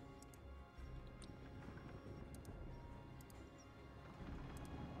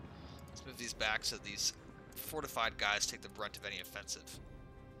 Let's move these back so these fortified guys take the brunt of any offensive.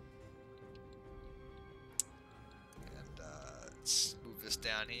 And let's move this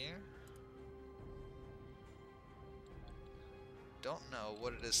down here. Don't know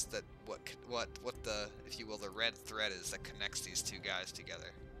what it is that what the, if you will, the red thread is that connects these two guys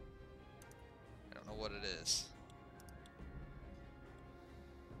together. I don't know what it is.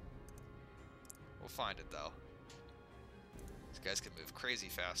 We'll find it though. These guys can move crazy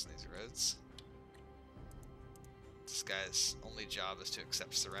fast in these roads. This guy's only job is to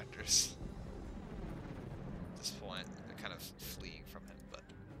accept surrenders. At this point, they're kind of fleeing from him, but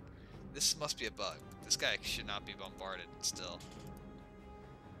this must be a bug. This guy should not be bombarded still.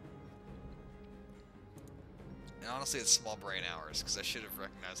 And honestly, it's small brain hours, because I should have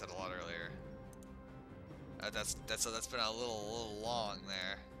recognized that a lot earlier. That's been a little long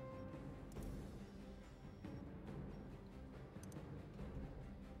there.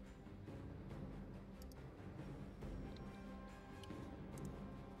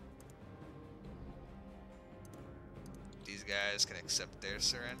 these guys can accept their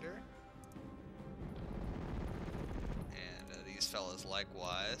surrender. And these fellas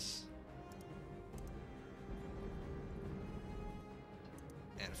likewise.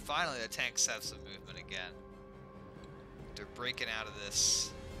 And finally the tanks have some movement again. They're breaking out of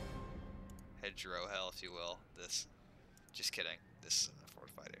this hedgerow hell, if you will. Just kidding. This isn't a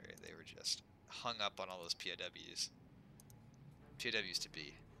fortified area. They were just hung up on all those POWs. POWs to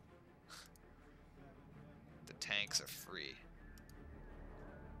be. The tanks are free.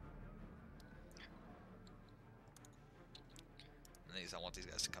 And I want these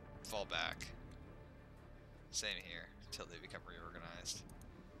guys to fall back. Same here, until they become reorganized.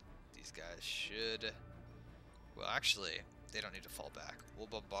 These guys should... Well, actually, they don't need to fall back. We'll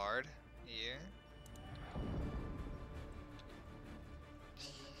bombard here.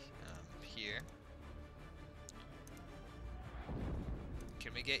 Here.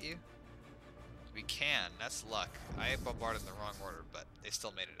 Can we get you? We can. That's luck. I bombarded in the wrong order, but they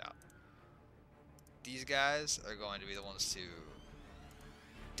still made it out. These guys are going to be the ones to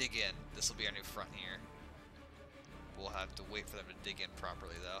dig in. This will be our new front here. We'll have to wait for them to dig in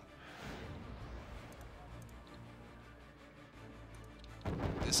properly, though.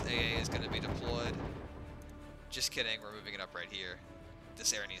 This AA is going to be deployed. Just kidding, we're moving it up right here.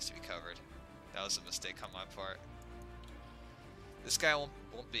 This area needs to be covered. That was a mistake on my part. This guy won't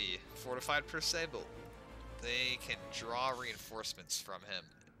be fortified per se, but they can draw reinforcements from him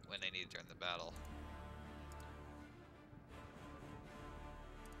when they need during the battle.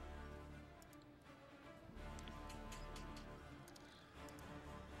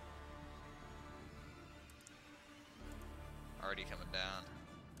 Already coming down.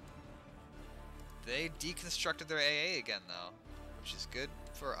 They deconstructed their AA again, though, which is good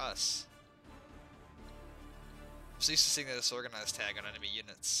for us. I'm so used to seeing the disorganized tag on enemy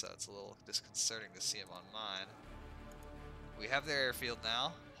units, so it's a little disconcerting to see them on mine. We have their airfield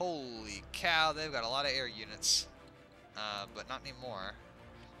now. Holy cow, they've got a lot of air units, but not anymore.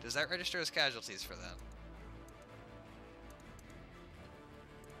 Does that register as casualties for them?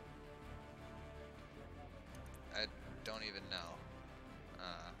 I don't even know.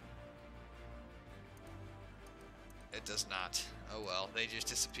 It does not. Oh well, they just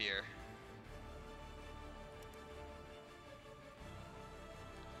disappear.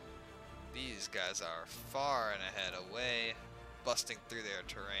 These guys are far and ahead, away, busting through their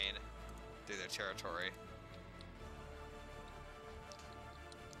terrain, through their territory.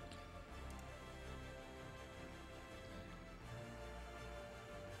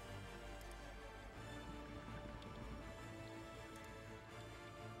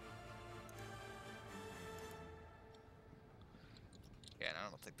 Yeah, and I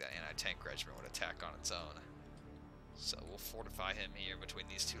don't think that anti-tank regiment would attack on its own. So we'll fortify him here between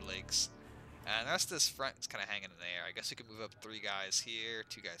these two lakes. And the rest of this front is kind of hanging in the air. I guess we could move up 3 guys here,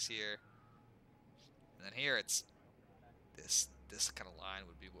 2 guys here. And then here it's... This kind of line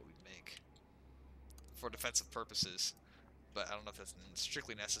would be what we'd make for defensive purposes. But I don't know if that's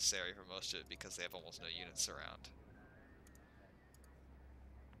strictly necessary for most of it because they have almost no units around.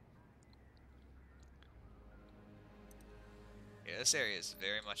 Yeah, this area is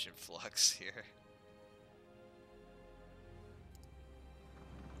very much in flux here.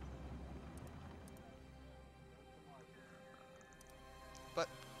 But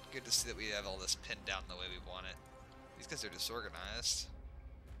good to see that we have all this pinned down the way we want it. These guys are disorganized,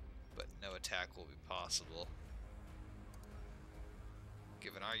 but no attack will be possible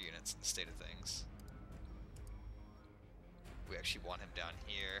given our units and the state of things. We actually want him down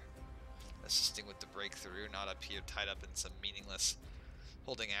here, assisting with the breakthrough, not up here tied up in some meaningless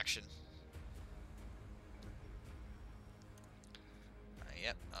holding action.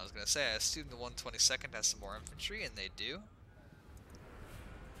 Yep, I was going to say, I assume the 122nd has some more infantry, and they do.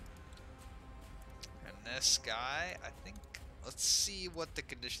 And this guy, I think, let's see what the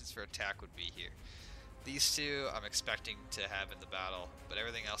conditions for attack would be here. These two I'm expecting to have in the battle, but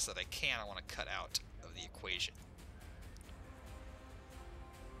everything else that I can, I want to cut out of the equation.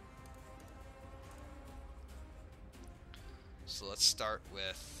 So let's start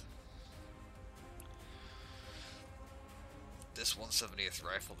with this 170th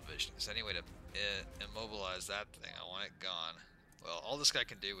Rifle Division. Is there any way to immobilize that thing? I want it gone. Well, all this guy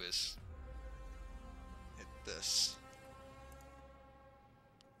can do is hit this.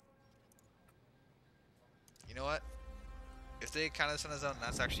 You know what? If they count this on his own,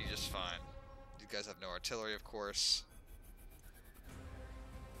 that's actually just fine. These guys have no artillery, of course.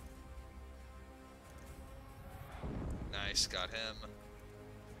 Nice, got him.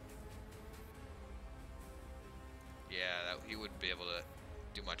 Yeah, he wouldn't be able to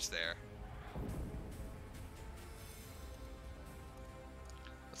do much there.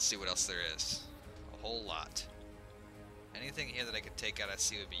 Let's see what else there is. A whole lot. Anything here that I could take out I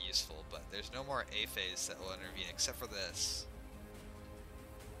see would be useful, but there's no more A phase that will intervene except for this.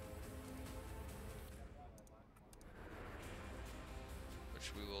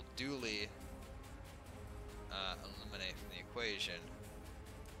 Which we will duly eliminate from the equation.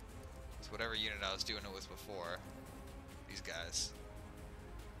 It's whatever unit I was doing it with before. These guys.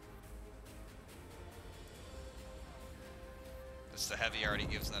 It's the heavy already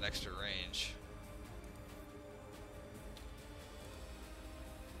gives them that extra range.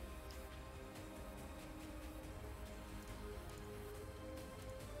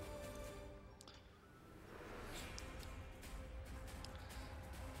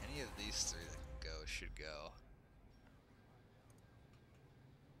 Any of these three that can go should go.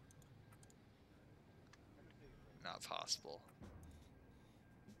 Not possible.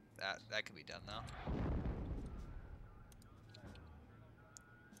 That could be done though.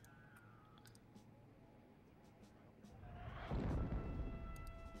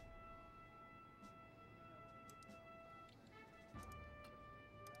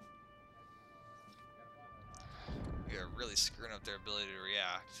 We are really screwing up their ability to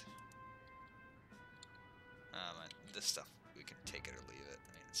react. And this stuff, we can take it or leave it. I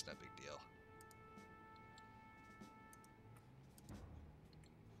mean, it's no big deal.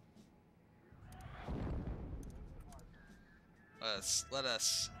 Let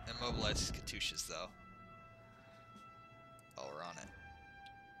us immobilize these Katyushas, though. Oh, we're on it.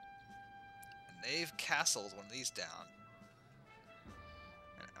 And they've castled one of these down.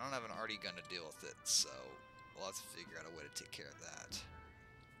 And I don't have an arty gun to deal with it, so we'll have to figure out a way to take care of that.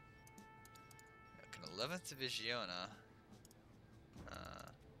 Okay, 11th Divisiona.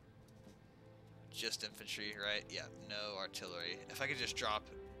 Just infantry, right? Yeah, no artillery. If I could just drop...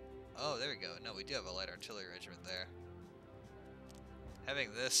 Oh, there we go. No, we do have a light artillery regiment there.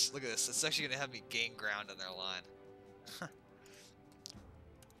 Having this, look at this, it's actually going to have me gain ground on their line.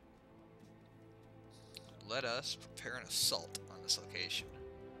 Let us prepare an assault on this location.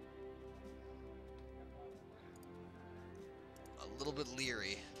 A little bit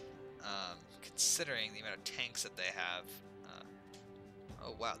leery, considering the amount of tanks that they have.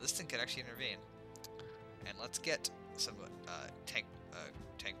 Oh wow, this thing could actually intervene. And let's get some tank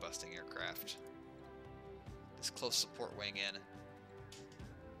busting aircraft. This close support wing in.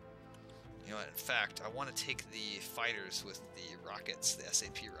 You know what, in fact, I want to take the fighters with the rockets, the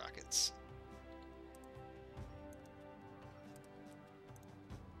SAP rockets.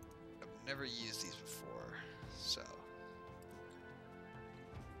 I've never used these before, so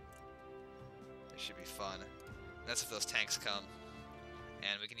they should be fun. And that's if those tanks come.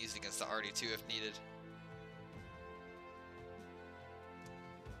 And we can use it against the arty too if needed.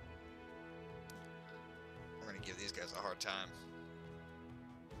 We're going to give these guys a hard time.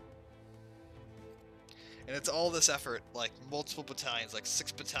 And it's all this effort, like multiple battalions, like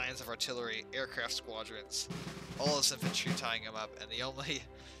 6 battalions of artillery, aircraft squadrons, all this infantry tying them up, and the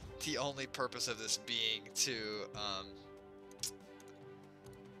only purpose of this being to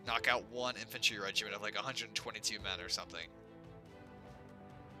knock out one infantry regiment of like 122 men or something.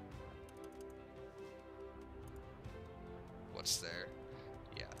 What's there?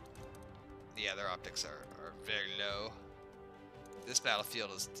 Yeah, their optics are very low. This battlefield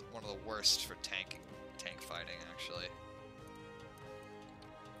is one of the worst for tank fighting, actually.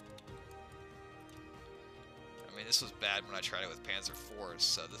 I mean, this was bad when I tried it with Panzer IVs,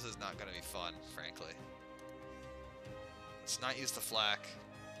 so this is not going to be fun, frankly. Let's not use the flak.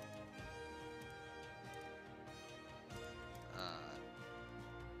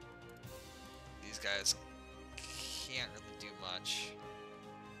 These guys can't really do much.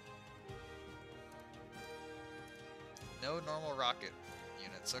 No normal rocket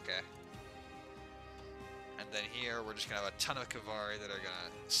units, okay. And then here, we're just going to have a ton of cavalry that are going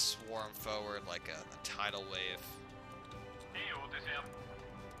to swarm forward like a tidal wave.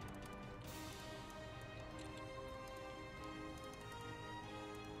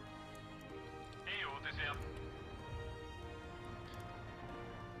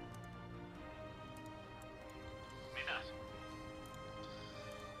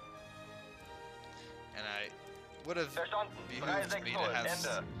 And I would have behooved me to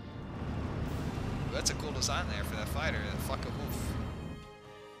have... That's a cool design there for that fighter, that fucking wolf.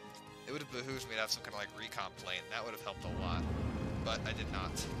 It would have behooved me to have some kind of like recon plane. That would have helped a lot, but I did not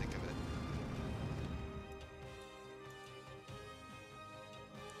think of it.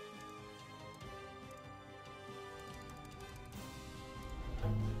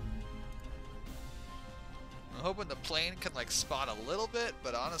 I'm hoping the plane can like spot a little bit,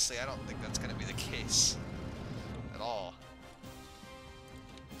 but honestly I don't think that's going to be the case at all.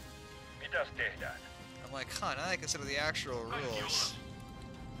 Mitäs tehdään? I'm like, huh, now that I consider the actual rules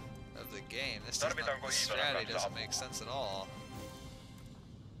of the game, this strategy doesn't make sense at all.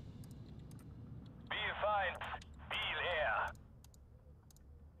 Be fine. Be there.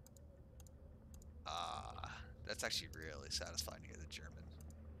 That's actually really satisfying to hear the German.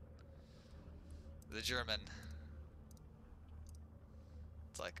 The German.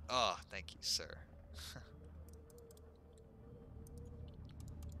 It's like, oh, thank you, sir.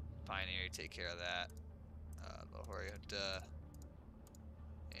 Pioneer, take care of that. Lahoria,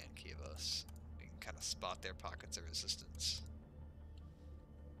 and Kivos. You can kind of spot their pockets of resistance.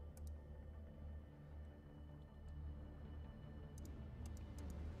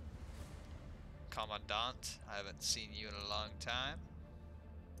 Commandant, I haven't seen you in a long time.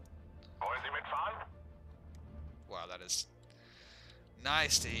 Wollen Sie mitfahren? Wow, that is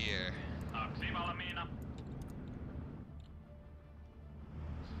nice to hear.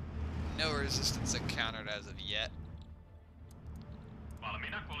 No resistance encountered as of yet.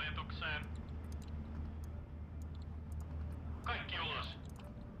 Valmiina kuljetukseen. Kaikki ulos.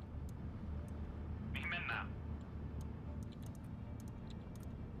 Mihin mennään?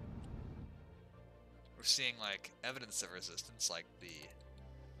 We're seeing like evidence of resistance, like the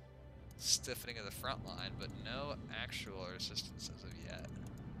stiffening of the front line, but no actual resistance as of yet.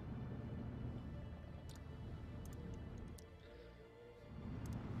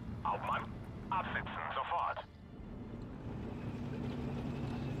 Hauptmann, absitzen, sofort.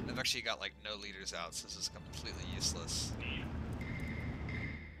 They've actually got like no leaders out, so this is completely useless.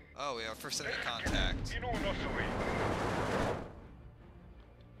 Oh, we have our first enemy contact. Minuun osui.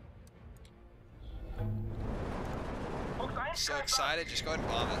 So excited, just go ahead and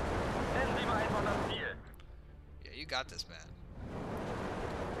bomb it. Nennen Sie mal einfach das Ziel. Yeah, you got this, man.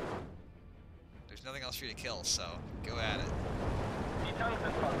 There's nothing else for you to kill, so go at it. Die Tanks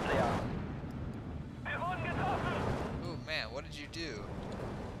sind fast leer. Wir wurden getroffen. Ooh, man, what did you do?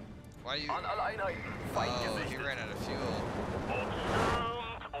 Why you... An alle Einheiten. Oh, he ran out of fuel. Ob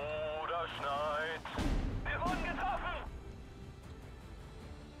stürmt oder schneit. Wir wurden getroffen.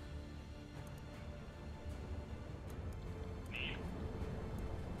 Niin.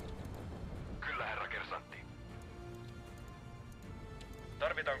 Kyllä, herra kersantti.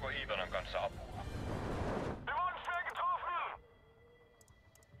 Tarvitaanko Ivanan kanssa apua? Wir wurden schwer getroffen.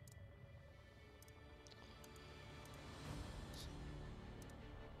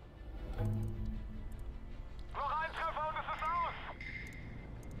 Noch ein Treffer und es ist aus.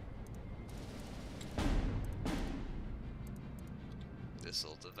 This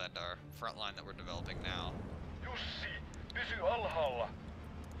will defend our front line that we're developing now. Jussi, pysy alhaalla.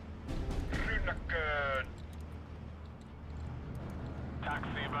 Rynnäkköön.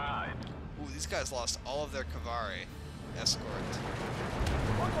 Taxi bereit. Ooh, these guys lost all of their Kavari escort.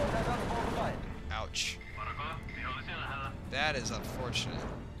 Ouch. That is unfortunate.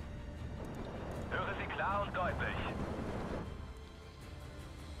 Höre Sie klar und deutlich.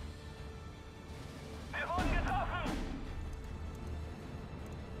 Wir wurden getroffen!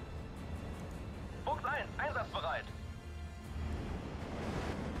 Fuchs 1, einsatzbereit.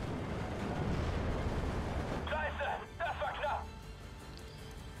 Scheiße, das war knapp.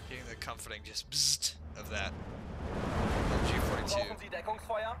 Getting the comforting just bzzzt of that Brauchen G42, Sie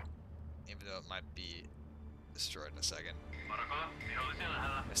Deckungsfeuer? even though it might be destroyed in a second.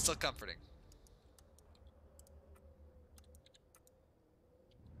 It's still comforting.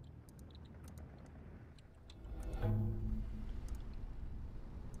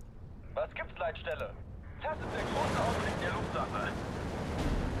 Was gibt's, Leitstelle? Das ist der große Augenblick der Luftwaffe.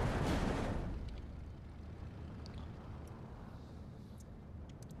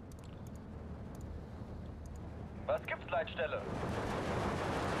 Was gibt's, Leitstelle?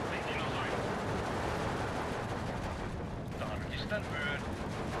 Tarkistan myön.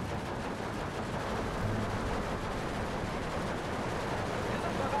 Wir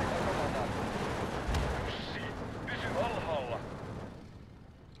sind bereit, Herr Kommandant. Jussi, pysy alhaalla.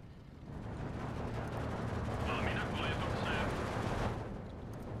 Valmiina kuljetukseen.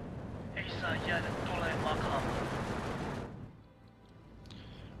 Ei saa jäädä tuleen makaamaan.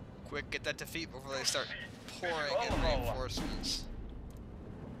 Quick, get that defeat before they start pouring in reinforcements.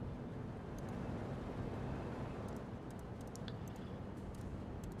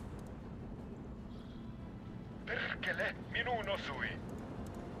 Perkele, minuun osui.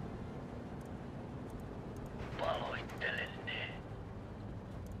 Pahoittelen ne.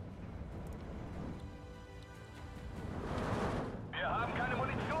 Wir haben keine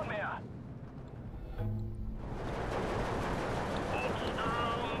Munition mehr. Ob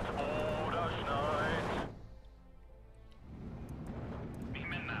stürmt oder schneit. Mihin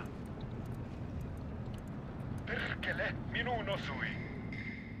mennään? Minun osui.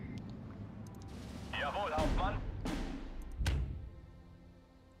 Jawohl, Hauptmann.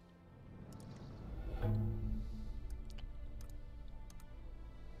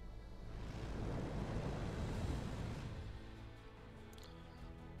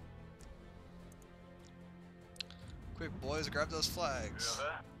 Quick, boys, grab those flags.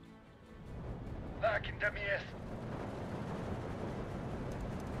 Höre. Werk hinter mir.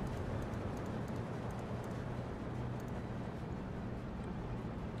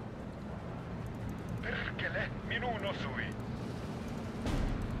 Perkele, minun osui.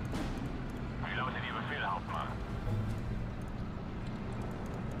 Wie lautet Ihr Befehl, Hauptmann?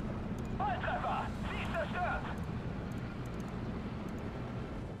 Volltreffer! Sie ist zerstört!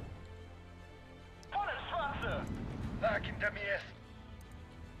 Voll im Schwarze! Werk hinter mir.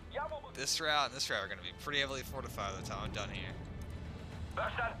 Jawohl! This route and this route are going to be pretty heavily fortified by the time I'm done here.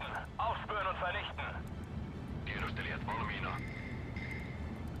 Verstanden! Aufspüren und vernichten! Tiedostelijat valmiina.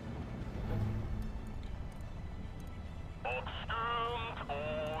 Ob stürmt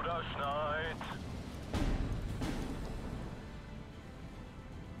oder schneit.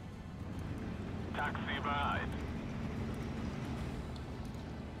 Taxi bereit.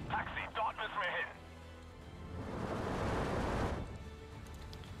 Taxi, dort müssen wir hin.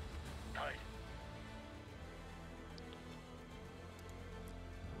 Nein.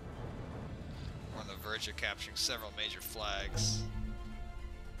 We're on the verge of capturing several major flags.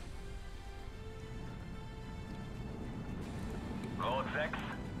 Rot 6,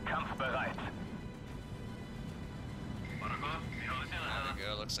 kampfbereit. There we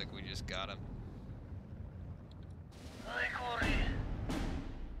go, looks like we just got him.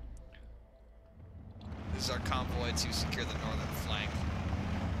 This is our convoy to secure the northern flank.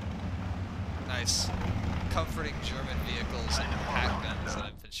 Nice, comforting German vehicles and hackguns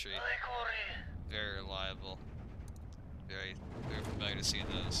and infantry. Very reliable. Very familiar to see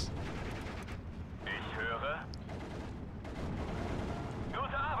those. Ich höre.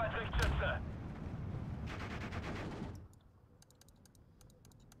 Gute Arbeit, Richtschütze.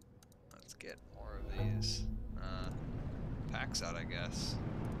 Let's get more of these. Packs out, I guess.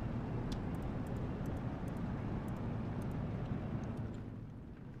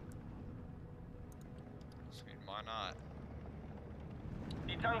 I mean, why not?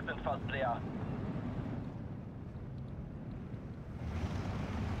 Die Tanks sind fast leer.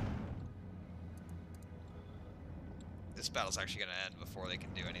 This battle's actually going to end before they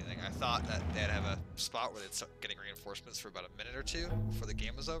can do anything. I thought that they'd have a spot where they'd start getting reinforcements for about a minute or two before the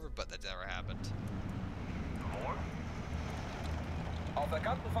game was over, but that never happened. More? Auf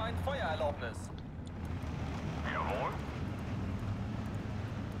erkannten Feind Feuererlaubnis. Jawohl.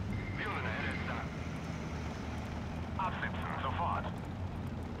 Violinen edessä. Absitzen, sofort.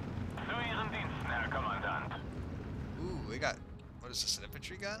 Zu Ihren Diensten, Herr Kommandant. Ooh, we got, what is this, an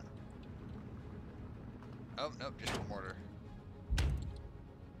infantry gun? Oh, nope, just a mortar.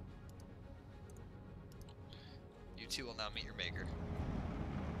 You two will now meet your maker.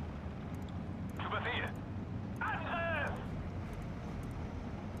 Zu Befehl. Angriff!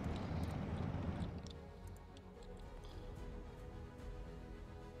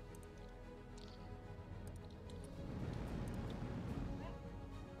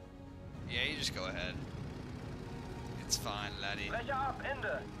 Yeah, you just go ahead. It's fine, laddie. Brecher ab,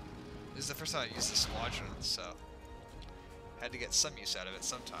 Ende. This is the first time I used the squadron, so had to get some use out of it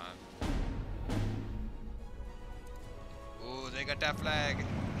sometime. Ooh, they got that flag.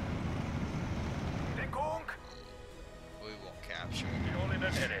 Deckung. We won't capture.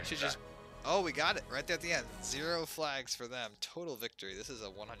 Violinen Should edessä. just. Oh, we got it right there at the end. 0 flags for them. Total victory. This is a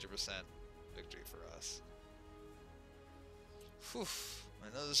 100% victory for us. Whew.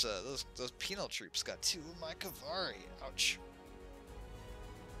 And those penal troops got 2 of my cavalry. Ouch.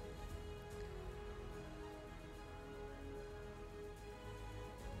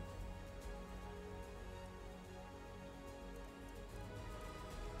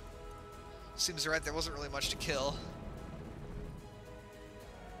 Seems right, there wasn't really much to kill.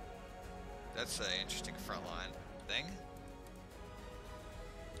 That's an interesting front line thing.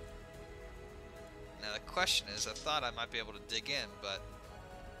 Now the question is, I thought I might be able to dig in, but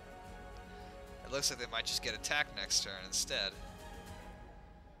it looks like they might just get attacked next turn instead.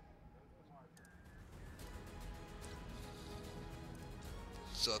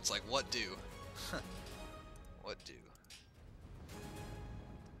 So it's like, what do? What do?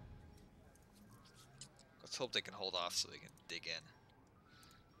 Let's hope they can hold off so they can dig in.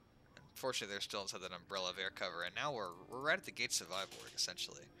 Unfortunately, they're still inside that umbrella of air cover, and now we're right at the gates of Viborg,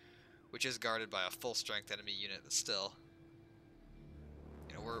 essentially, which is guarded by a full-strength enemy unit, but still,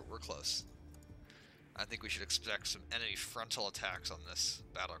 you know, we're close. I think we should expect some enemy frontal attacks on this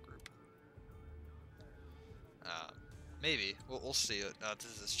battle group. Maybe. We'll see.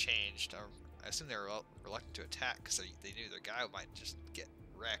 This has changed. I assume they were reluctant to attack because they knew their guy might just get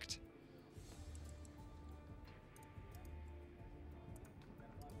wrecked.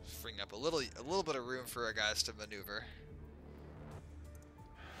 Freeing up a little bit of room for our guys to maneuver.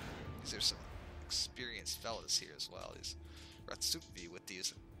 Because there's some experienced fellas here as well. These Ratsupi with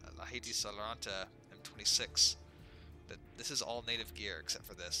these Lahiti Salanta M26. But this is all native gear except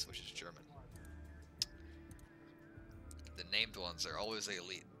for this, which is German. The named ones are always the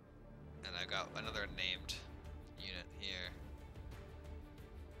elite. And I got another named unit here.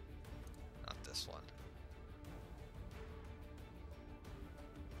 Not this one.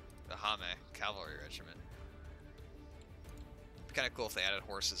 The Hame Cavalry Regiment. It'd be kind of cool if they added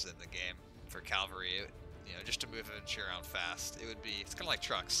horses in the game for cavalry. You know, just to move infantry around fast. It would be. It's kind of like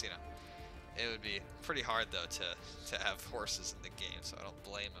trucks, you know. It would be pretty hard though to have horses in the game. So I don't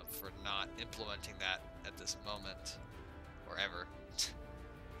blame them for not implementing that at this moment or ever.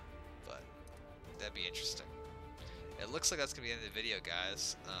 But that'd be interesting. It looks like that's gonna be the end of the video,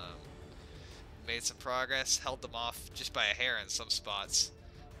 guys. Made some progress, held them off just by a hair in some spots.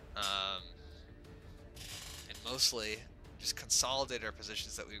 And mostly just consolidated our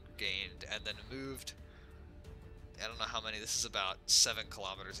positions that we've gained and then moved, I don't know how many, this is about 7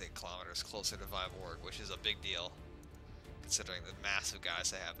 kilometers, 8 kilometers closer to Viborg, which is a big deal considering the massive guys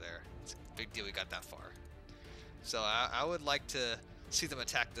they have there. It's a big deal we got that far. So I would like to see them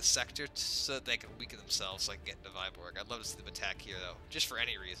attack this sector so that they can weaken themselves so I can get into Viborg. I'd love to see them attack here though, just for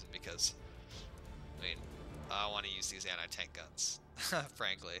any reason, because I mean, I want to use these anti-tank guns,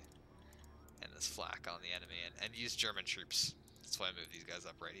 frankly, and this flak on the enemy, and use German troops. That's why I moved these guys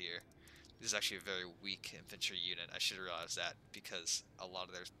up right here. This is actually a very weak infantry unit. I should have realized that because a lot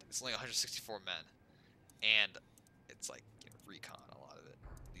of it's only 164 men, and it's like, you know, recon. A lot of it.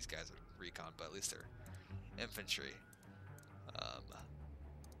 These guys are recon, but at least they're infantry.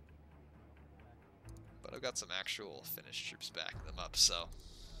 But I've got some actual Finnish troops backing them up, so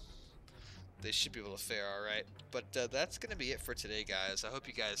they should be able to fare all right. But that's going to be it for today, guys. I hope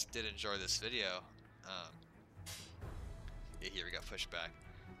you guys did enjoy this video. Yeah, here we got pushed back.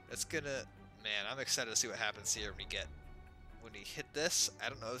 That's gonna, man, I'm excited to see what happens here when we hit this. I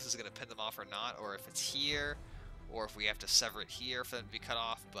don't know if this is gonna pin them off or not, or if it's here, or if we have to sever it here for them to be cut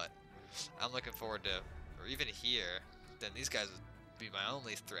off. But I'm looking forward to, or even here, then these guys would be my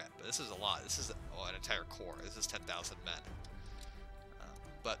only threat. But this is a lot. This is an entire corps. This is 10,000 men.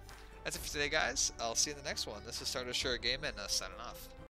 But that's it for today, guys. I'll see you in the next one. This is Starter Sure Game, and signing off.